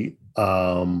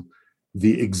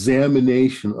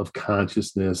examination of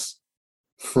consciousness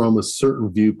from a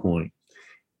certain viewpoint.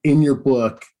 In your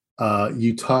book,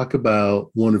 you talk about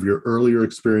one of your earlier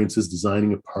experiences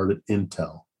designing a part at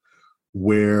Intel,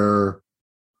 where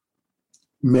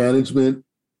management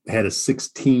had a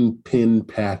 16-pin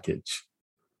package.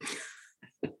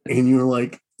 And you're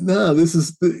like, no, this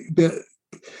is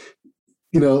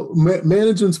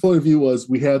management's point of view was,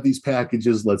 we have these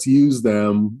packages, let's use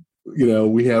them.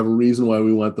 We have a reason why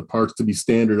we want the parts to be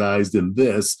standardized in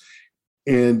this.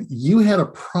 And you had a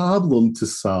problem to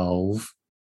solve.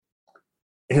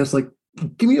 And it's like,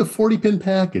 give me a 40-pin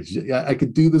package. I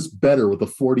could do this better with a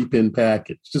 40-pin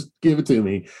package. Just give it to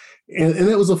me. And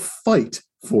it was a fight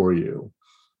for you.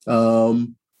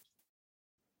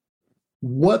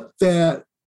 What that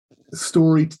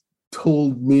story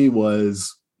told me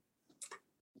was,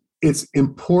 it's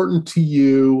important to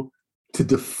you to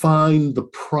define the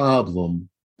problem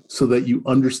so that you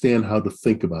understand how to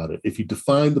think about it. If you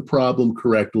define the problem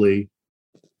correctly,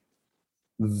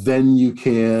 then you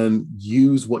can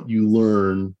use what you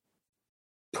learn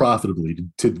profitably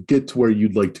to get to where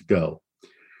you'd like to go.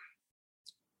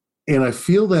 And I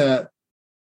feel that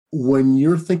when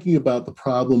you're thinking about the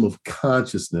problem of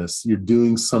consciousness, you're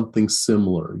doing something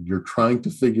similar. You're trying to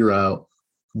figure out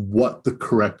what the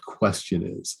correct question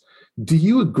is. Do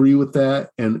you agree with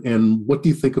that? And what do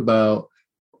you think about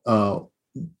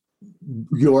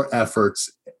your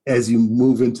efforts as you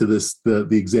move into this, the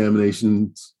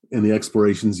examinations and the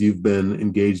explorations you've been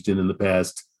engaged in the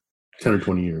past 10 or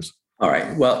 20 years? All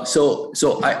right. Well, so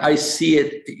I see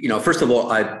it, first of all,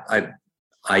 I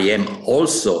am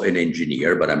also an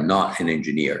engineer, but I'm not an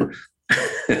engineer.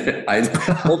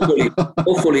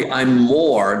 Hopefully I'm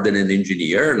more than an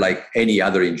engineer, like any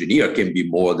other engineer can be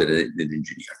more than an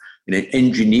engineer.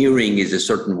 Engineering is a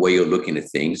certain way of looking at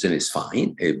things, and it's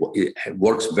fine. It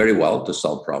works very well to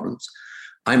solve problems.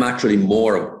 I'm actually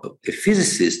more of a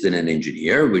physicist than an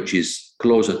engineer, which is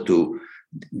closer to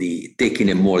taking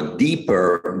a more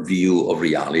deeper view of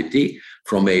reality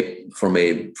from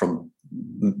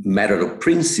matter of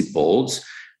principles,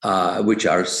 which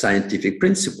are scientific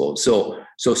principles. So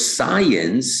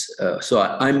science. So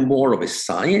I'm more of a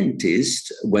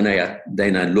scientist when I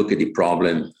look at the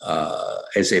problem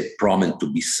as a problem to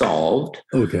be solved.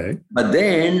 Okay. But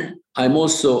then I'm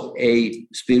also a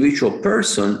spiritual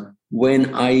person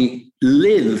when I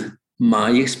live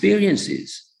my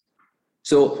experiences.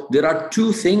 So there are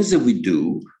two things that we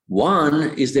do.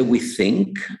 One is that we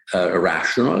think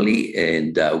rationally,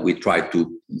 and we try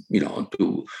to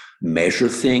measure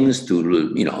things,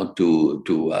 to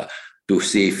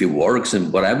see if it works,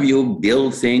 and whatever you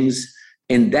build things,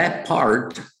 and that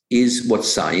part is what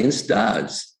science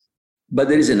does. But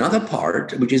there is another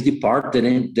part, which is the part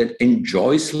that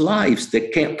enjoys lives,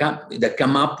 that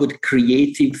come up with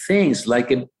creative things,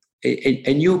 like a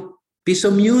new piece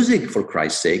of music, for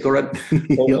Christ's sake, or a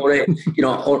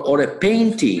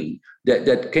painting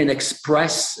that can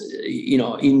express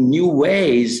in new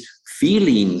ways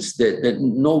feelings that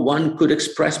no one could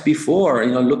express before.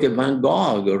 Look at Van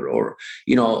Gogh or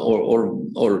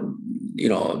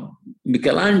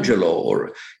Michelangelo,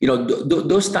 or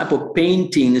those type of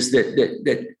paintings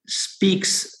that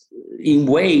speaks in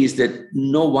ways that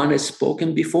no one has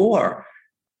spoken before.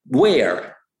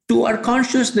 Where? To our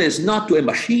consciousness, not to a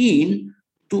machine,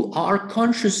 to our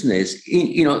consciousness,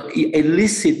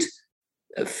 elicit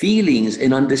feelings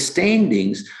and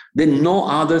understandings that no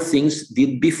other things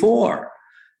did before.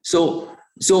 So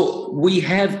we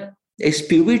have a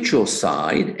spiritual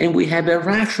side and we have a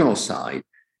rational side,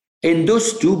 and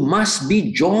those two must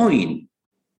be joined.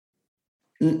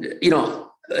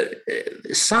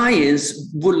 Science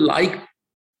would like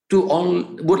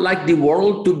the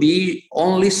world to be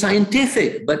only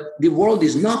scientific, but the world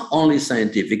is not only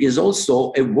scientific, it's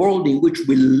also a world in which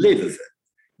we live,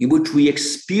 in which we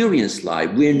experience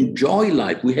life, we enjoy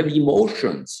life, we have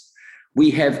emotions,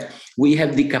 we have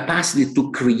the capacity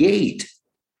to create,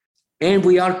 and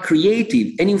we are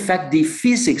creative. And in fact, the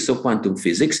physics of quantum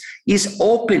physics is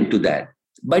open to that,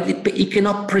 but it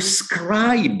cannot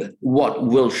prescribe what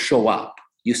will show up,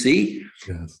 you see?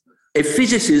 Yes. A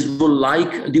physicist would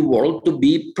like the world to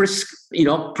be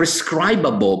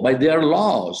prescribable by their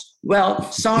laws. Well,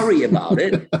 sorry about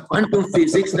it. Quantum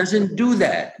physics doesn't do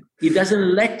that. It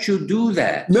doesn't let you do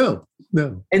that. No.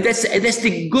 And that's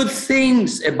the good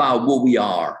things about what we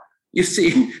are. You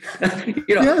see,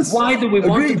 yes. Why do we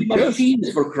want to be machines,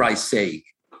 yes, for Christ's sake?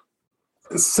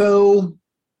 So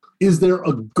is there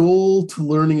a goal to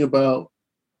learning about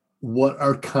what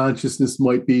our consciousness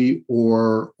might be,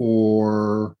 or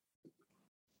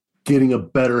getting a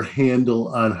better handle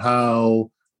on how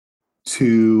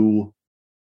to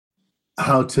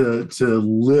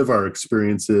live our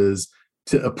experiences,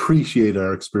 to appreciate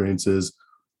our experiences?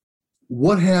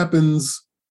 What happens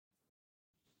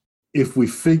if we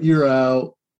figure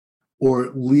out, or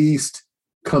at least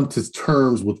come to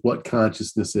terms with what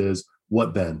consciousness is?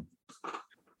 What then?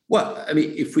 Well, I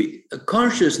mean,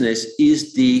 consciousness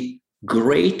is the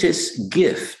greatest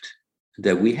gift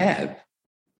that we have.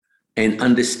 And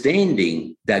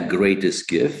understanding that greatest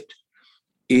gift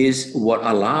is what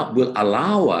will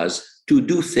allow us to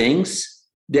do things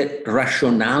that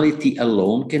rationality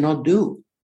alone cannot do.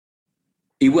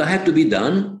 It will have to be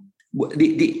done.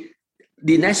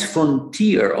 The next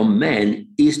frontier of man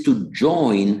is to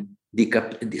join the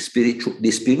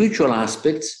spiritual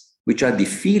aspects, which are the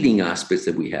feeling aspects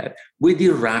that we have, with the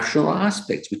rational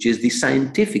aspects, which is the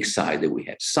scientific side that we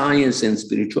have. Science and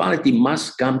spirituality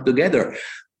must come together.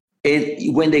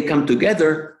 And when they come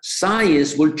together,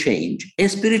 science will change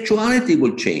and spirituality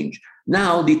will change.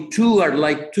 Now, the two are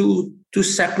like two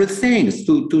separate things,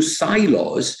 two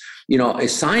silos. A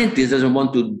scientist doesn't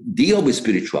want to deal with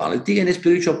spirituality, and a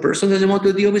spiritual person doesn't want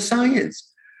to deal with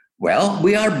science. Well,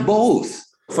 we are both.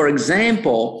 For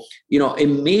example, a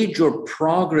major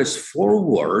progress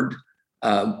forward,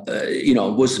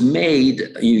 was made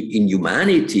in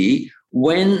humanity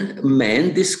when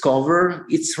man discovered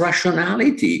its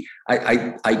rationality.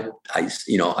 I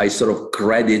sort of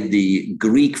credit the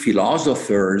Greek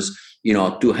philosophers,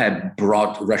 to have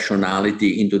brought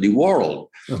rationality into the world,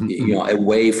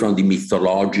 away from the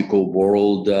mythological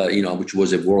world, which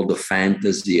was a world of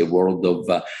fantasy, a world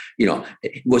of,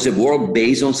 it was a world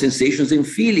based on sensations and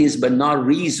feelings, but not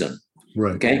reason.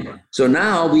 Right. Okay. So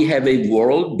now we have a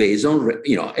world based on,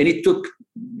 and it took,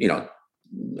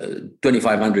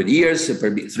 2,500 years,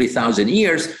 probably 3,000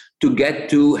 years to get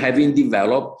to having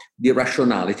developed the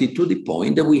rationality to the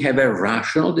point that we have a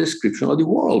rational description of the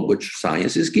world, which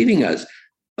science is giving us.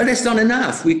 But that's not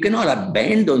enough. We cannot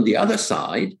abandon the other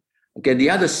side. Okay, the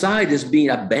other side is being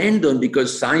abandoned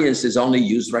because science has only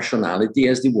used rationality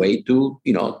as the way to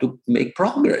make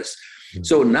progress. Mm-hmm.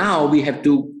 So now we have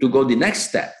to go the next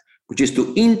step, which is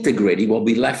to integrate what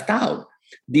we left out.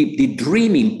 The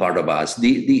dreaming part of us,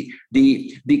 the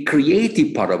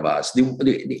creative part of us,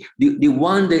 the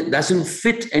one that doesn't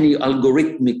fit any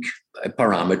algorithmic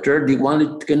parameter, the one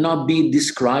that cannot be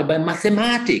described by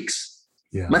mathematics.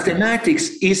 Yeah. Mathematics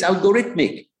is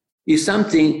algorithmic. If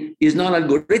something is not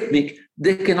algorithmic,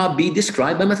 they cannot be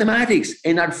described by mathematics,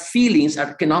 and our feelings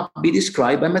cannot be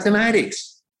described by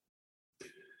mathematics.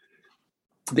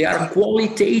 They are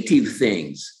qualitative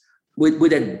things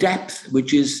with a depth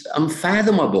which is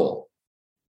unfathomable.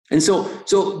 And so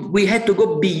we had to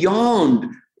go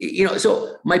beyond,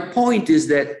 so my point is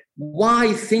that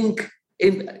why think,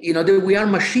 that we are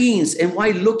machines, and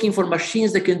why looking for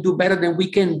machines that can do better than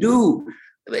we can do?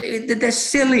 That's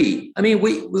silly. I mean,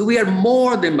 we are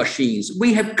more than machines.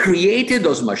 We have created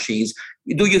those machines.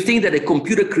 Do you think that a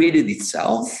computer created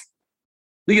itself?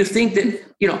 Do you think that,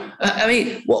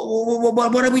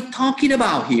 what are we talking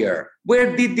about here?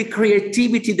 Where did the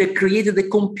creativity that created the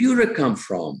computer come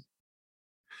from?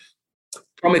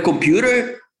 From a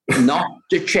computer? Not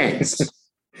a chance.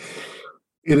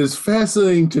 It is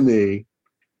fascinating to me.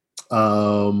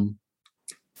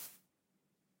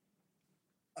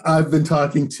 I've been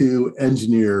talking to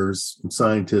engineers and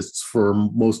scientists for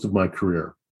most of my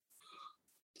career.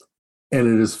 And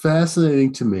it is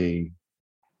fascinating to me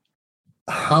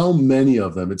how many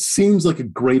of them, it seems like a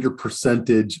greater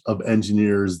percentage of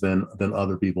engineers than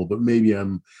other people, but maybe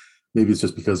it's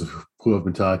just because of who I've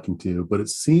been talking to, but it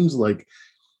seems like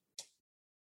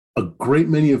a great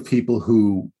many of people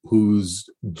whose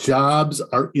jobs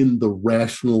are in the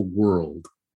rational world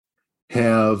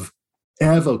have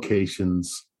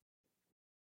avocations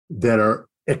that are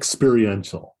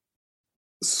experiential.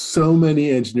 So many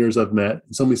engineers I've met,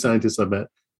 so many scientists I've met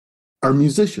are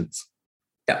musicians.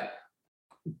 Yeah.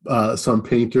 Some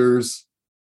painters,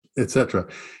 etc.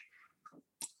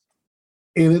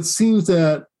 And it seems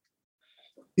that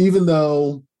even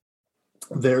though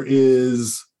there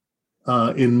is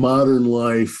in modern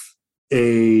life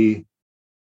a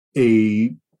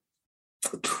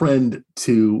trend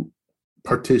to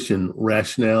partition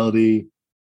rationality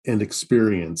and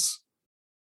experience,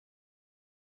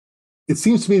 it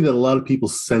seems to me that a lot of people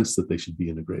sense that they should be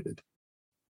integrated.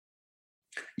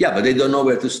 Yeah, but they don't know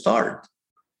where to start.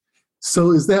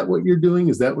 So is that what you're doing?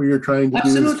 Is that what you're trying to do?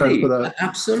 Is try to put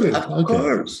Absolutely. Of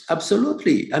course.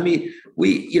 Absolutely. I mean,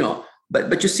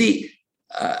 but you see,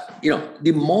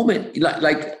 the moment,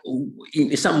 like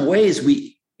in some ways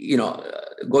we,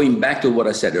 going back to what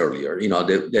I said earlier,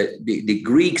 the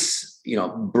Greeks,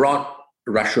 brought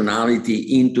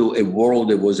rationality into a world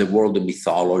that was a world of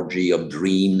mythology, of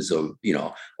dreams, of,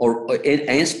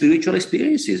 and spiritual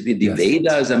experiences. The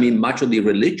Vedas, I mean, much of the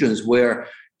religions were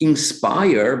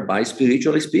inspired by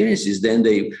spiritual experiences. Then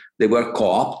they were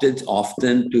co-opted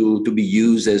often to be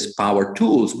used as power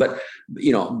tools. But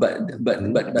the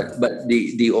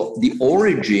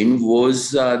origin was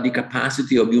the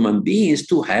capacity of human beings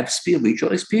to have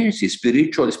spiritual experiences.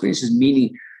 Spiritual experiences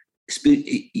meaning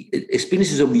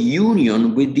experiences of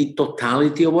union with the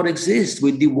totality of what exists,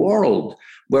 with the world,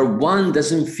 where one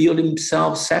doesn't feel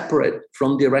himself separate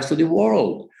from the rest of the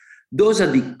world. Those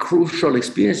are the crucial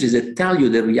experiences that tell you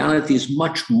that reality is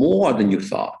much more than you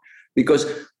thought. Because,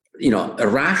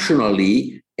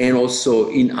 rationally and also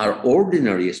in our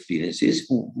ordinary experiences,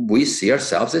 we see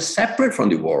ourselves as separate from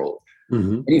the world.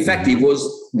 Mm-hmm. And in fact, it was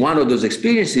one of those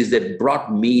experiences that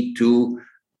brought me to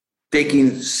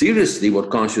taking seriously what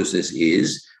consciousness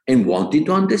is and wanting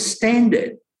to understand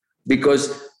it,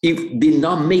 because it did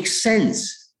not make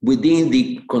sense within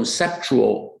the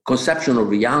conception of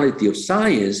reality of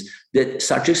science that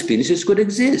such experiences could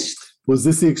exist. Was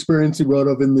this the experience you wrote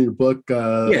of in your book?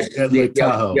 Yes,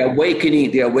 the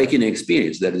awakening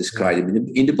experience that is described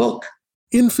in the book.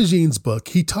 In Fijine's book,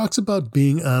 he talks about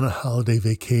being on a holiday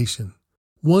vacation.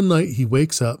 One night he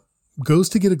wakes up, goes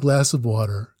to get a glass of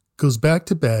water, goes back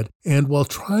to bed, and while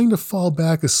trying to fall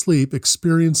back asleep,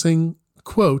 experiencing,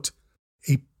 quote,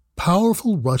 a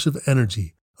powerful rush of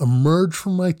energy emerged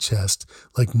from my chest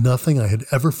like nothing I had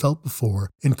ever felt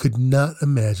before and could not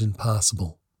imagine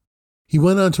possible. He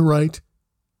went on to write,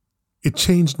 "It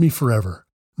changed me forever.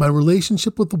 My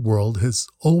relationship with the world has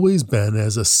always been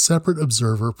as a separate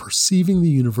observer perceiving the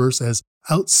universe as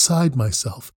outside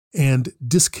myself and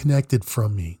disconnected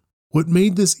from me. What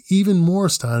made this even more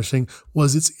astonishing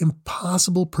was its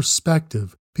impossible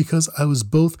perspective, because I was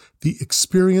both the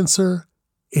experiencer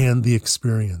and the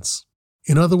experience.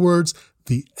 In other words,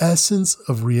 the essence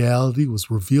of reality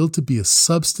was revealed to be a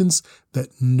substance that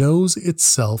knows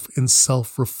itself in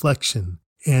self-reflection,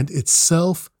 and its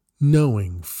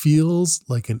self-knowing feels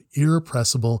like an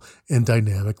irrepressible and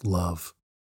dynamic love."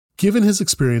 Given his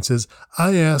experiences,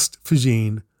 I asked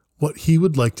Fijine what he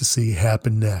would like to see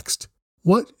happen next.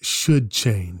 What should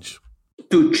change?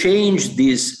 To change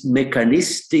this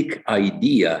mechanistic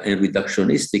idea and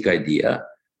reductionistic idea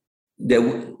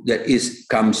that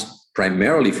comes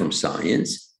primarily from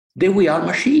science, that we are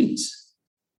machines.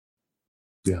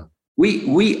 Yeah.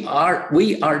 We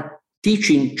are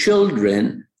teaching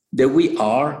children that we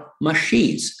are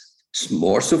machines,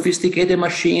 more sophisticated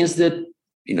machines that,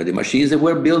 the machines that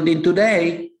we're building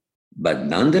today, but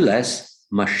nonetheless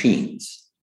machines.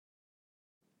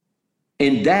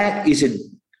 And that is an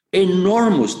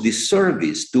enormous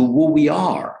disservice to who we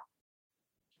are.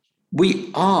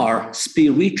 We are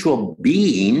spiritual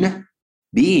beings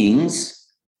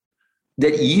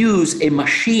that use a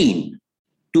machine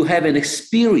to have an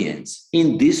experience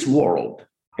in this world.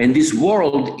 And this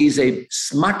world is a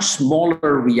much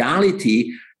smaller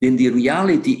reality than the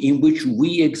reality in which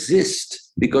we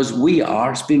exist, because we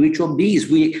are spiritual beings.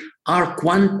 We are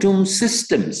quantum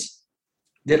systems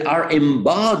that are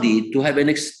embodied to have an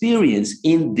experience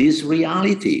in this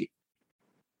reality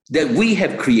that we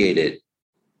have created,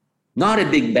 not a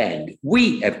Big Bang,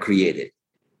 we have created.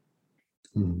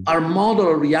 Mm-hmm. Our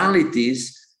model of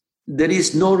realities, there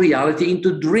is no reality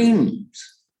into dreams.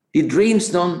 The dreams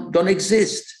don't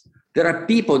exist. There are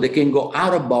people that can go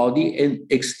out of body and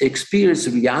experience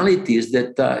realities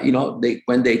that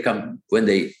when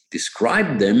they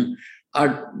describe them,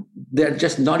 they're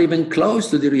just not even close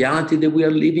to the reality that we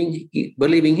are living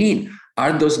in.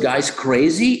 Are those guys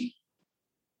crazy?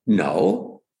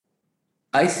 No.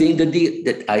 I think that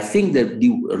the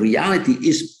reality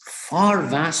is far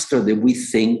vaster than we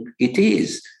think it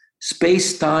is.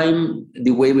 Space-time,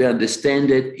 the way we understand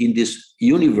it in this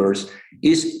universe,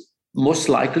 is most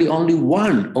likely only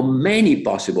one of many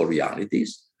possible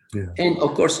realities. Yeah. And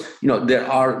of course, there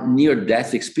are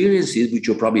near-death experiences, which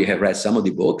you probably have read some of the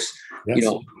books, yes,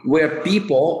 where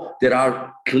people that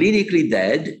are clinically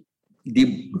dead,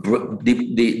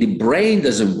 the brain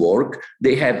doesn't work,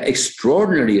 they have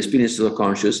extraordinary experiences of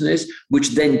consciousness,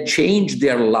 which then change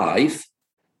their life.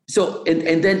 So,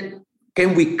 and then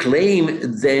can we claim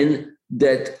then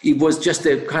that it was just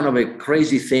a kind of a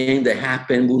crazy thing that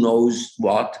happened, who knows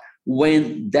what,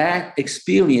 when that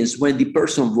experience, when the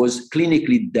person was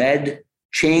clinically dead,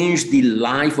 changed the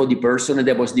life of the person, and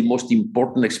that was the most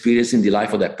important experience in the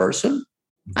life of that person?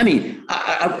 I mean,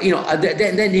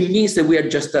 then it means that we are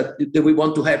just that we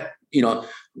want to have,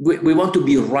 we want to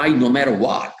be right no matter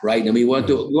what, right? I mean, we want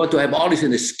to have always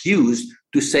an excuse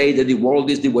to say that the world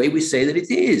is the way we say that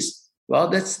it is. Well,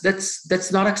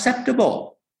 that's not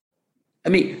acceptable. I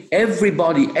mean, every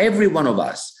one of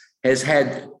us has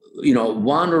had,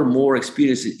 one or more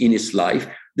experiences in his life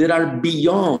that are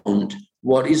beyond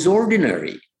what is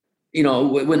ordinary.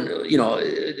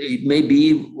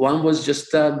 Maybe one was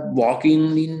just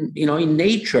walking in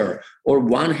nature, or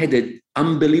one had an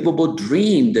unbelievable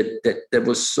dream that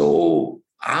was so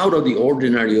out of the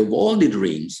ordinary of all the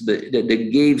dreams that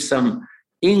gave some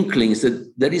inklings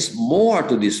that there is more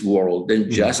to this world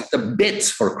than just the bits,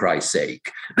 for Christ's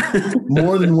sake.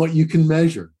 More than what you can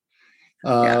measure.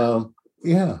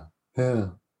 Yeah.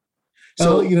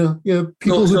 So,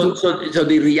 people so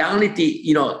the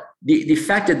reality, the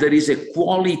fact that there is a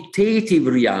qualitative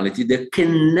reality that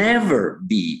can never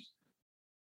be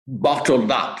bottled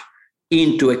up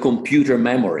into a computer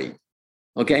memory,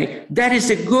 okay, that is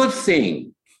a good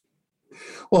thing.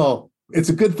 Well, it's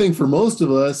a good thing for most of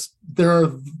us.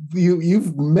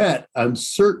 You've met, I'm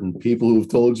certain, people who've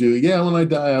told you, yeah, when I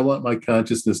die, I want my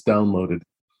consciousness downloaded.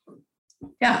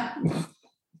 Yeah.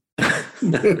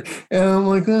 And I'm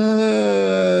like,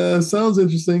 sounds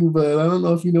interesting, but I don't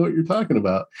know if you know what you're talking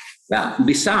about. Now,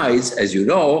 besides, as you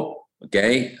know,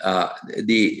 okay,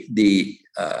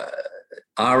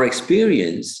 our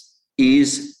experience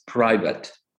is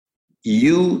private.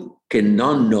 You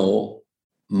cannot know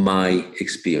my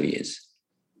experience,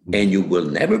 and you will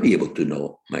never be able to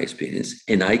know my experience,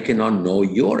 and I cannot know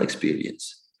your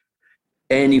experience.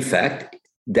 And in fact,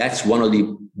 that's one of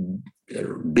the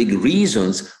big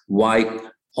reasons why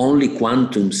only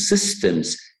quantum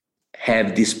systems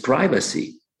have this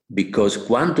privacy, because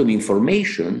quantum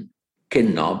information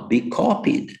cannot be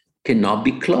copied, cannot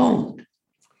be cloned.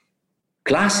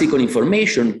 Classical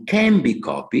information can be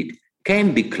copied,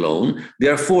 can be cloned.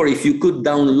 Therefore, if you could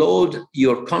download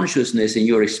your consciousness and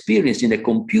your experience in a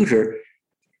computer,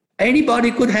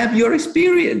 anybody could have your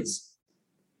experience,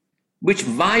 which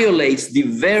violates the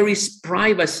very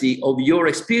privacy of your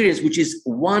experience, which is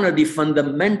one of the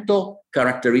fundamental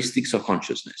characteristics of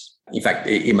consciousness. In fact,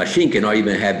 a machine cannot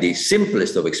even have the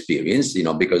simplest of experience,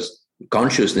 because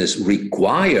consciousness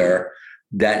requires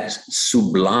that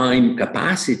sublime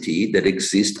capacity that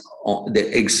exists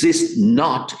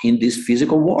not in this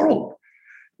physical world.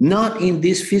 Not in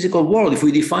this physical world. If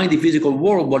we define the physical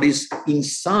world, what is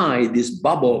inside this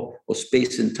bubble of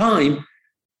space and time,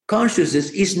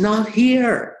 consciousness is not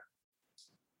here.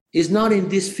 It's not in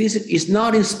this physical, it's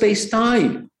not in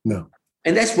space-time. No.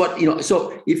 And that's what,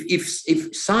 so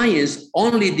if science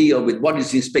only deal with what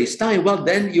is in space-time, well,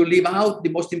 then you leave out the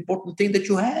most important thing that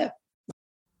you have.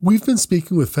 We've been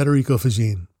speaking with Federico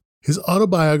Fagin. His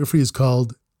autobiography is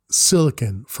called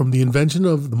Silicon: From the Invention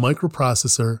of the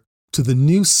Microprocessor to the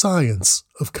New Science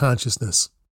of Consciousness.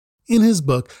 In his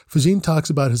book, Fagin talks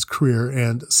about his career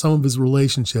and some of his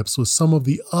relationships with some of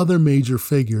the other major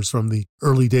figures from the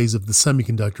early days of the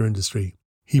semiconductor industry.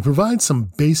 He provides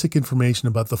some basic information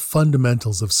about the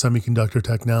fundamentals of semiconductor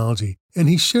technology, and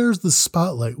he shares the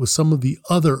spotlight with some of the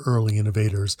other early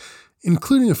innovators,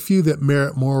 including a few that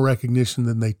merit more recognition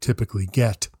than they typically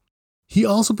get. He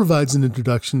also provides an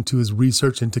introduction to his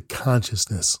research into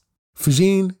consciousness.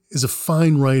 Fagin is a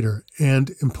fine writer,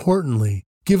 and importantly,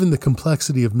 given the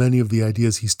complexity of many of the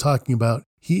ideas he's talking about,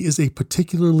 he is a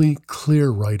particularly clear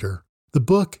writer. The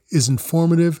book is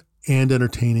informative and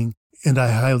entertaining, and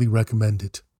I highly recommend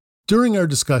it. During our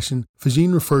discussion,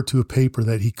 Fagin referred to a paper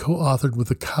that he co-authored with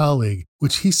a colleague,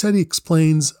 which he said he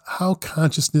explains how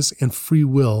consciousness and free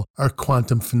will are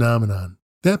quantum phenomenon.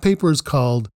 That paper is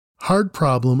called Hard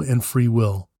Problem and Free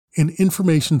Will, an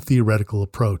Information Theoretical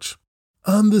Approach.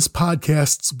 On this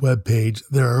podcast's webpage,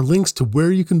 there are links to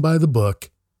where you can buy the book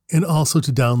and also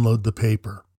to download the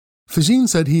paper. Fagin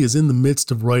said he is in the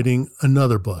midst of writing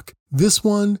another book, this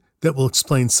one that will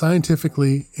explain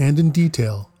scientifically and in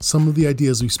detail some of the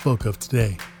ideas we spoke of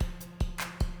today.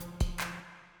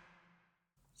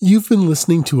 You've been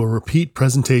listening to a repeat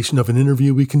presentation of an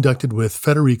interview we conducted with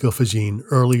Federico Fagin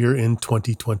earlier in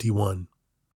 2021.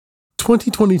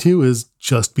 2022 has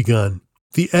just begun.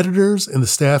 The editors and the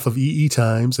staff of EE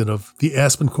Times and of the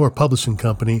AspenCore Publishing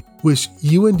Company wish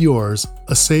you and yours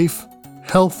a safe,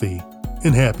 healthy,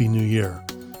 and happy new year.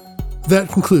 That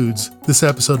concludes this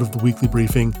episode of The Weekly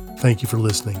Briefing. Thank you for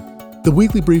listening. The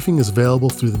Weekly Briefing is available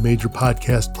through the major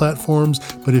podcast platforms,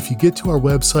 but if you get to our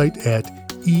website at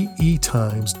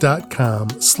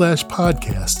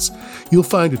eetimes.com/podcasts, you'll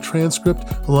find a transcript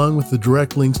along with the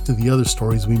direct links to the other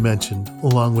stories we mentioned,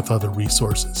 along with other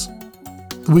resources.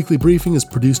 The Weekly Briefing is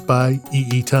produced by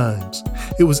EE Times.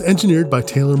 It was engineered by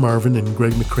Taylor Marvin and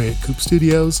Greg McCrae at Coop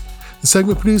Studios. The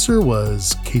segment producer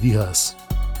was Katie Huss.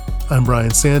 I'm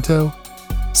Brian Santo.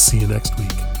 See you next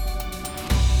week.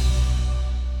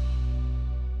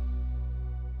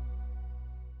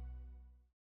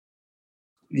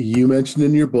 You mentioned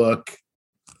in your book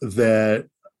that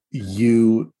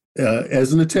you,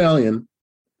 as an Italian,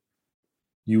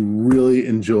 you really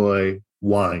enjoy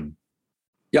wine.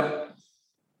 Yep.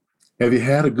 Have you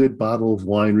had a good bottle of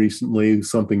wine recently?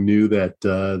 Something new that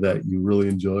you really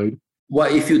enjoyed?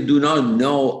 Well, if you do not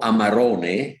know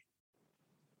Amarone,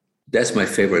 that's my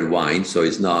favorite wine. So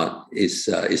it's not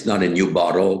a new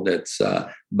bottle.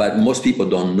 But most people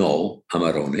don't know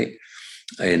Amarone,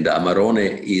 and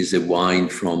Amarone is a wine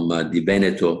from the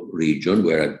Veneto region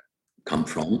where I come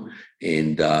from,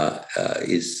 and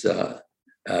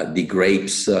the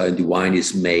grapes, the wine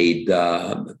is made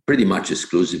pretty much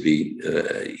exclusively,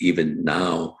 even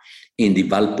now, in the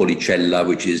Valpolicella,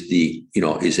 which is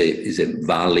is a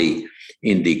valley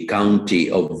in the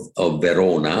county of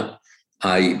Verona.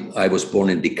 I was born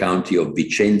in the county of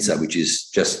Vicenza, which is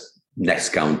just next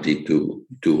county to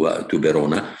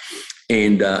Verona,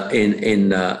 and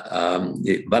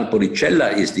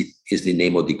Valpolicella is the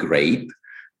name of the grape.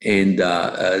 And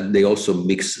they also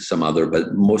mix some other,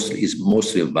 but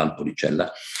mostly of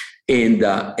Valpolicella. And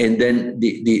then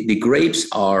the grapes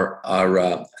are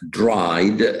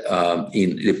dried.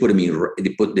 They put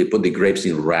the grapes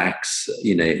in racks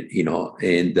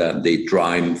and they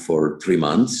dry them for 3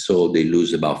 months, so they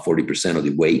lose about 40% of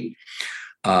the weight.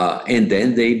 And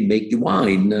then they make the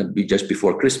wine just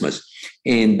before Christmas,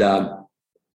 and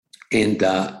then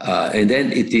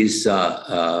it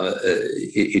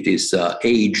is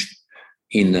aged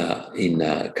in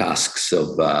casks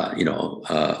of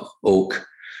oak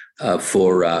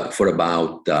for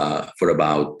about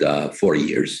 4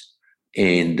 years,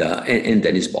 and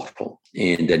then it's bottled,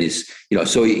 and then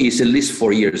so it's at least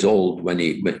 4 years old when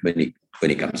it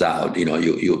comes out.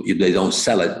 They don't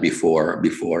sell it before the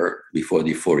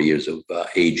 4 years of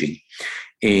aging,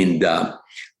 and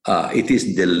it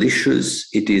is delicious.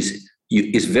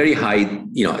 It's very high,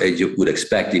 as you would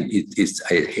expect.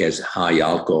 It has high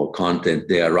alcohol content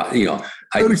there.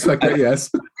 I would expect that, yes.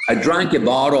 I drank a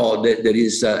bottle that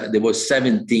was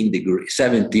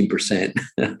 17%.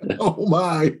 Oh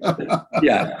my!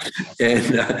 Yeah,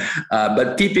 and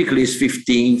but typically it's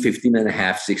 15 and a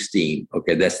half, 16.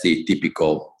 Okay, that's the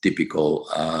typical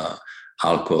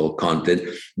alcohol content.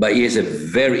 But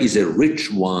it's a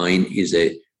rich wine. Is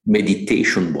a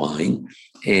meditation wine,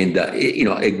 and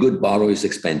a good bottle is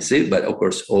expensive, but of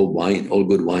course all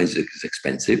good wines is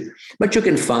expensive. But you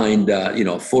can find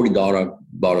 $40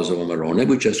 bottles of Amarone,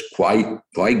 which is quite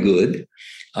good.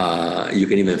 You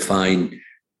can even find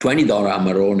 $20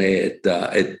 Amarone at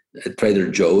Trader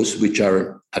Joe's, which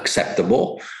are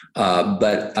acceptable.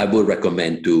 But I would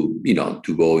recommend to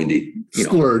go in the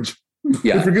splurge.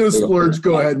 Yeah. If you're going to splurge,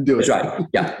 go ahead and do it. That's right.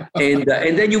 Yeah. And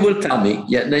then you will tell me.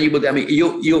 Yeah. Then you will tell me.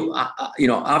 You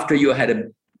after you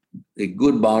had a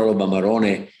good bottle of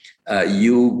Amarone,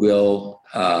 you will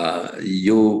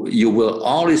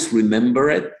always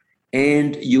remember it,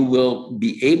 and you will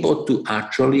be able to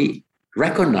actually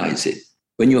recognize it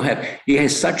when it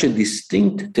has such a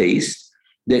distinct taste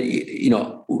that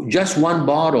just one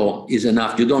bottle is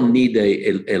enough. You don't need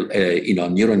a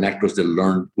neuronecros to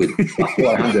learn with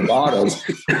 400 bottles.